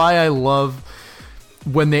why I love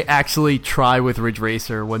when they actually try with Ridge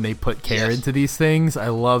Racer, when they put care into these things. I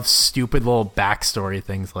love stupid little backstory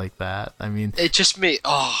things like that. I mean, it just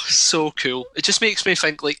so cool. It just makes me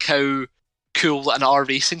think like how cool an R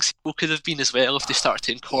Racing sequel could have been as well if they started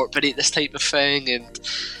to incorporate this type of thing. And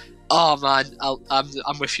oh man,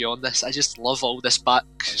 I'm with you on this. I just love all this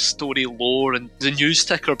backstory lore, and the news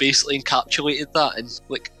ticker basically encapsulated that in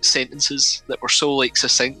like sentences that were so like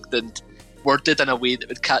succinct and worded in a way that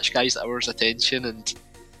would catch guys' hours' attention. And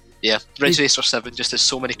yeah, Ridge Racer 7 just has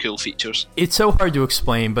so many cool features. It's so hard to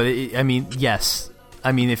explain, but I mean, yes.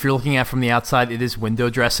 I mean, if you're looking at it from the outside, it is window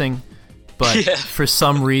dressing. But for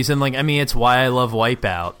some reason, like, I mean, it's why I love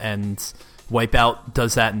Wipeout, and Wipeout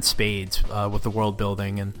does that in spades with the world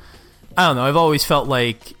building. And I don't know, I've always felt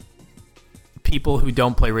like people who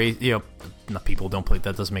don't play not people who don't play,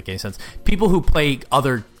 that doesn't make any sense. People who play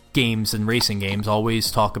other games and racing games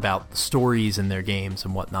always talk about stories in their games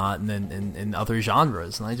and whatnot, and then in other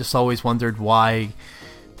genres. And I just always wondered why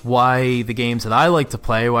the games that I like to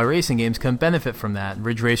play, why racing games couldn't benefit from that. And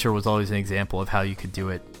Ridge Racer was always an example of how you could do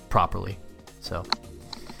it properly. So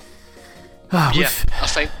I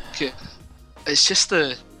think it's just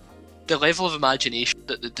the level of imagination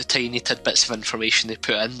that the tiny tidbits of information they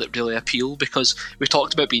put in that really appeal, because we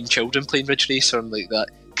talked about being children playing Ridge Racer and like that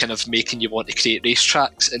kind of making you want to create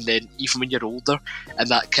racetracks, and then even when you're older and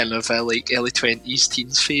that kind of like early 20s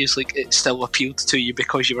teens phase, like it still appealed to you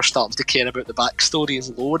because you were starting to care about the backstory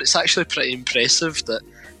and lore. It's actually pretty impressive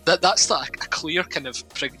that's like a clear kind of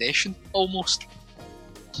progression almost.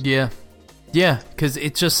 Yeah, because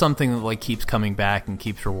it's just something that like keeps coming back and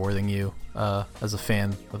keeps rewarding you as a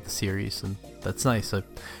fan of the series, and that's nice.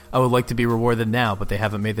 I would like to be rewarded now, but they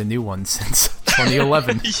haven't made the new one since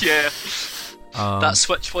 2011. Yeah. That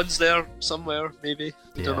Switch one's there somewhere, maybe.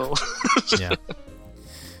 I don't know. Yeah.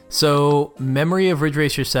 So, memory of Ridge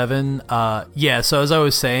Racer 7. So as I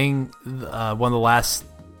was saying, one of the last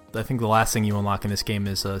thing you unlock in this game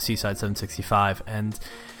is Seaside 765, and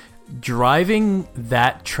driving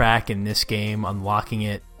that track in this game, unlocking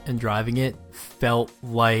it and driving it, felt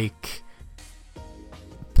like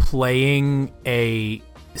playing a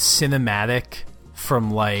cinematic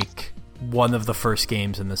from like one of the first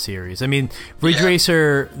games in the series. I mean, Ridge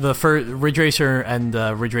Racer and Ridge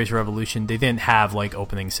Racer Revolution, they didn't have like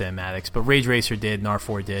opening cinematics, but Ridge Racer did and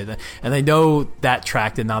R4 did. And I know that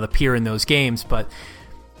track did not appear in those games, but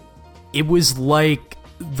it was like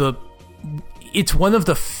it's one of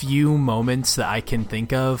the few moments that I can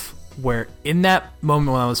think of where in that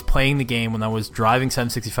moment when I was playing the game, when I was driving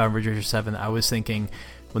 765 Ridge Racer 7, I was thinking,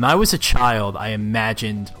 when I was a child, I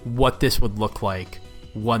imagined what this would look like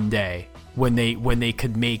one day when they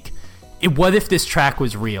could make it. What if this track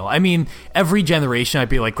was real? I mean, every generation I'd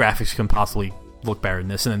be like, graphics can possibly look better than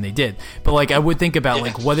this, and then they did. But like, I would think about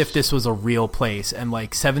like, what if this was a real place? And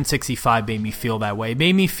like 765 made me feel that way. It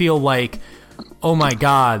made me feel like, oh my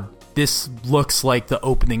god, this looks like the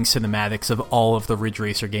opening cinematics of all of the Ridge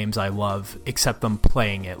Racer games I love, except I'm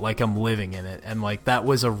playing it, like I'm living in it. And like, that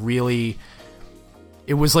was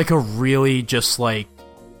it was like a really just like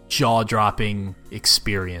jaw-dropping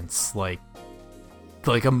experience, like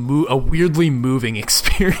a weirdly moving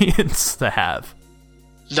experience to have.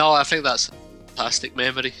 No, I think that's a fantastic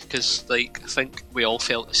memory, because like I think we all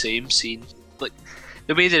felt the same, seeing like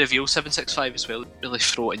the way they reveal 765 as well, really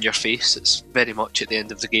throw it in your face. It's very much at the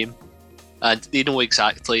end of the game, and they know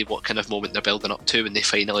exactly what kind of moment they're building up to when they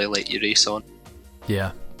finally let you race on.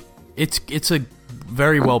 Yeah, it's a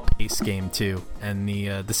very well paced game too, and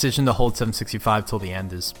the decision to hold 765 till the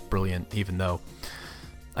end is brilliant. Even though,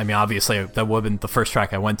 I mean, obviously that would have been the first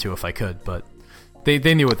track I went to if I could, but they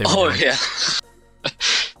knew what they were doing. Oh yeah,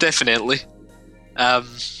 definitely.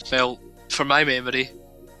 Well, for my memory,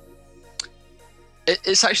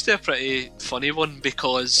 it's actually a pretty funny one,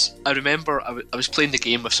 because I remember I was playing the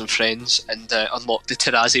game with some friends and unlocked the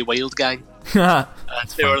Tarazi Wild Gang. And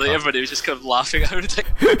they were like, everybody was just kind of laughing at it,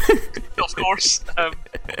 of course.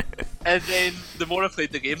 And then the more I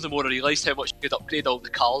played the game, the more I realised how much you could upgrade all the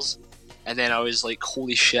cars. And then I was like,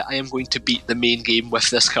 holy shit, I am going to beat the main game with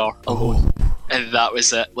this car alone. And that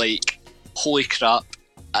was it. Like, holy crap.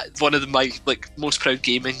 One of my like most proud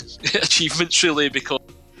gaming achievements, really, because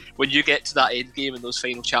when you get to that end game and those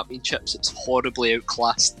final championships, it's horribly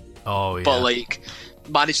outclassed. Oh yeah. But like,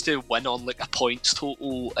 managed to win on like a points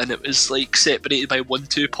total, and it was like separated by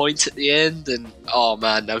 1-2 points at the end, and oh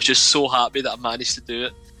man, I was just so happy that I managed to do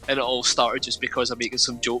it. And it all started just because I'm making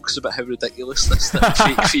some jokes about how ridiculous that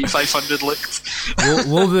fake Fiat 500 looked.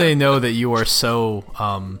 Little do they know that you are so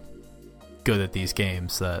good at these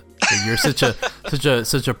games that you're such a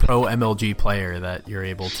pro MLG player that you're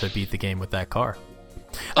able to beat the game with that car.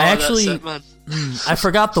 That's it, man. I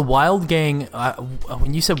forgot the Wild Gang.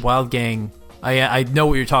 When you said Wild Gang, I know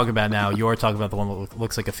what you're talking about now. You're talking about the one that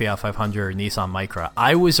looks like a Fiat 500 or Nissan Micra.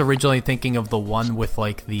 I was originally thinking of the one with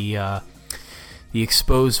like the the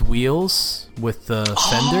exposed wheels with the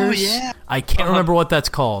fenders. Yeah. I can't remember what that's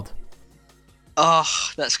called. Oh,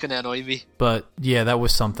 that's going to annoy me. But yeah, that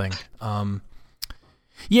was something.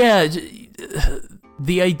 Yeah,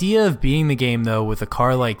 the idea of beating the game, though, with a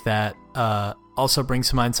car like that also brings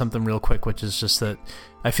to mind something real quick, which is just that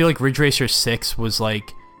I feel like Ridge Racer 6 was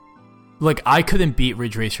like I couldn't beat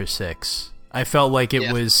Ridge Racer 6. I felt like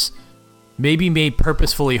it was maybe made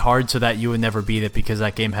purposefully hard so that you would never beat it because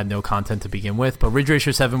that game had no content to begin with, but Ridge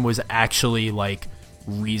Racer 7 was actually like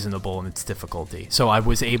reasonable in its difficulty. So I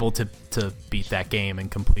was able to beat that game and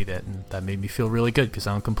complete it, and that made me feel really good because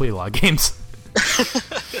I don't complete a lot of games.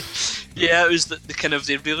 Yeah, it was the kind of,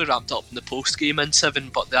 they really ramped up in the post game in 7,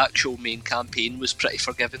 but the actual main campaign was pretty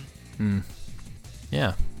forgiving.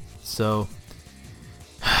 Yeah. So,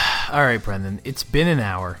 alright, Brendan, it's been an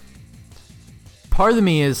hour. Part of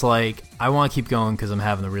me is like, I want to keep going because I'm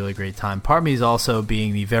having a really great time. Part of me is also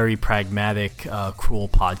being the very pragmatic, cruel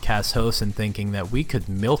podcast host and thinking that we could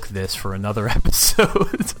milk this for another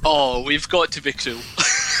episode. Oh, we've got to be cruel.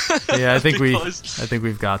 Yeah, I think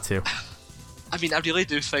we've got to. I mean, I really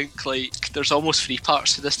do think, like, there's almost 3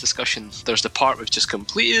 parts to this discussion. There's the part we've just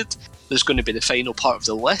completed, there's going to be the final part of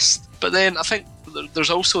the list, but then I think there's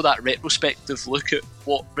also that retrospective look at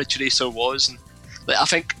what Ridge Racer was, and like, I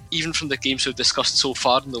think even from the games we've discussed so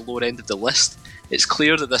far on the lower end of the list, it's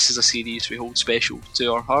clear that this is a series we hold special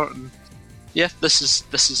to our heart, and yeah, this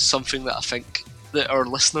is something that I think that our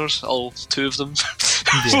listeners, all 2 of them,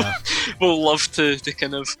 will love to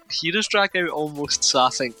kind of hear us drag out almost. So I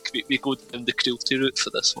think we go down the cruelty route for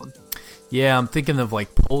this one. Yeah, I'm thinking of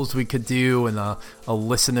like polls we could do and a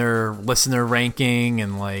listener ranking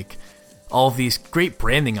and like all of these great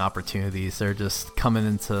branding opportunities. They're just coming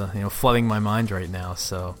into, flooding my mind right now.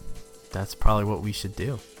 So that's probably what we should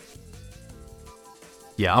do.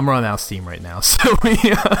 Yeah, I'm running out of steam right now, so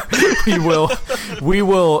we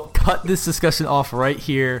will cut this discussion off right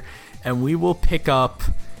here, and we will pick up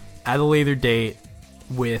at a later date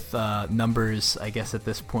with numbers, I guess at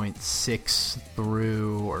this point 6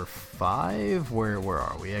 through 5. Where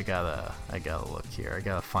are we? I gotta look here. I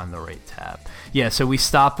gotta find the right tab. Yeah, so we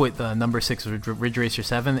stop with number 6 Ridge Racer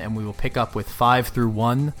 7, and we will pick up with 5 through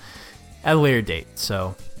 1 at a later date.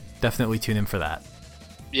 So definitely tune in for that.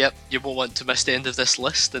 Yep, you won't want to miss the end of this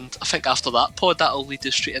list, and I think after that pod, that'll lead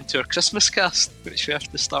us straight into our Christmas cast, which we have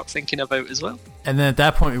to start thinking about as well. And then at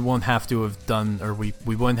that point, we won't have to have done, or we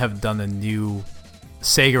wouldn't have done a new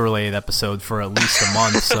Sega-related episode for at least a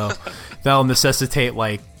month, so that'll necessitate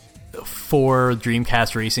like 4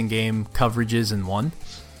 Dreamcast racing game coverages in one.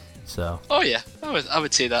 So. Oh yeah, I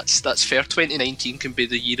would say that's fair. 2019 can be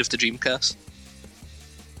the year of the Dreamcast.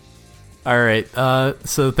 All right,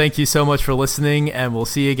 so thank you so much for listening, and we'll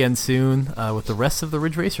see you again soon with the rest of the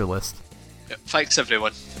Ridge Racer list. Yep, thanks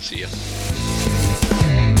everyone. See you.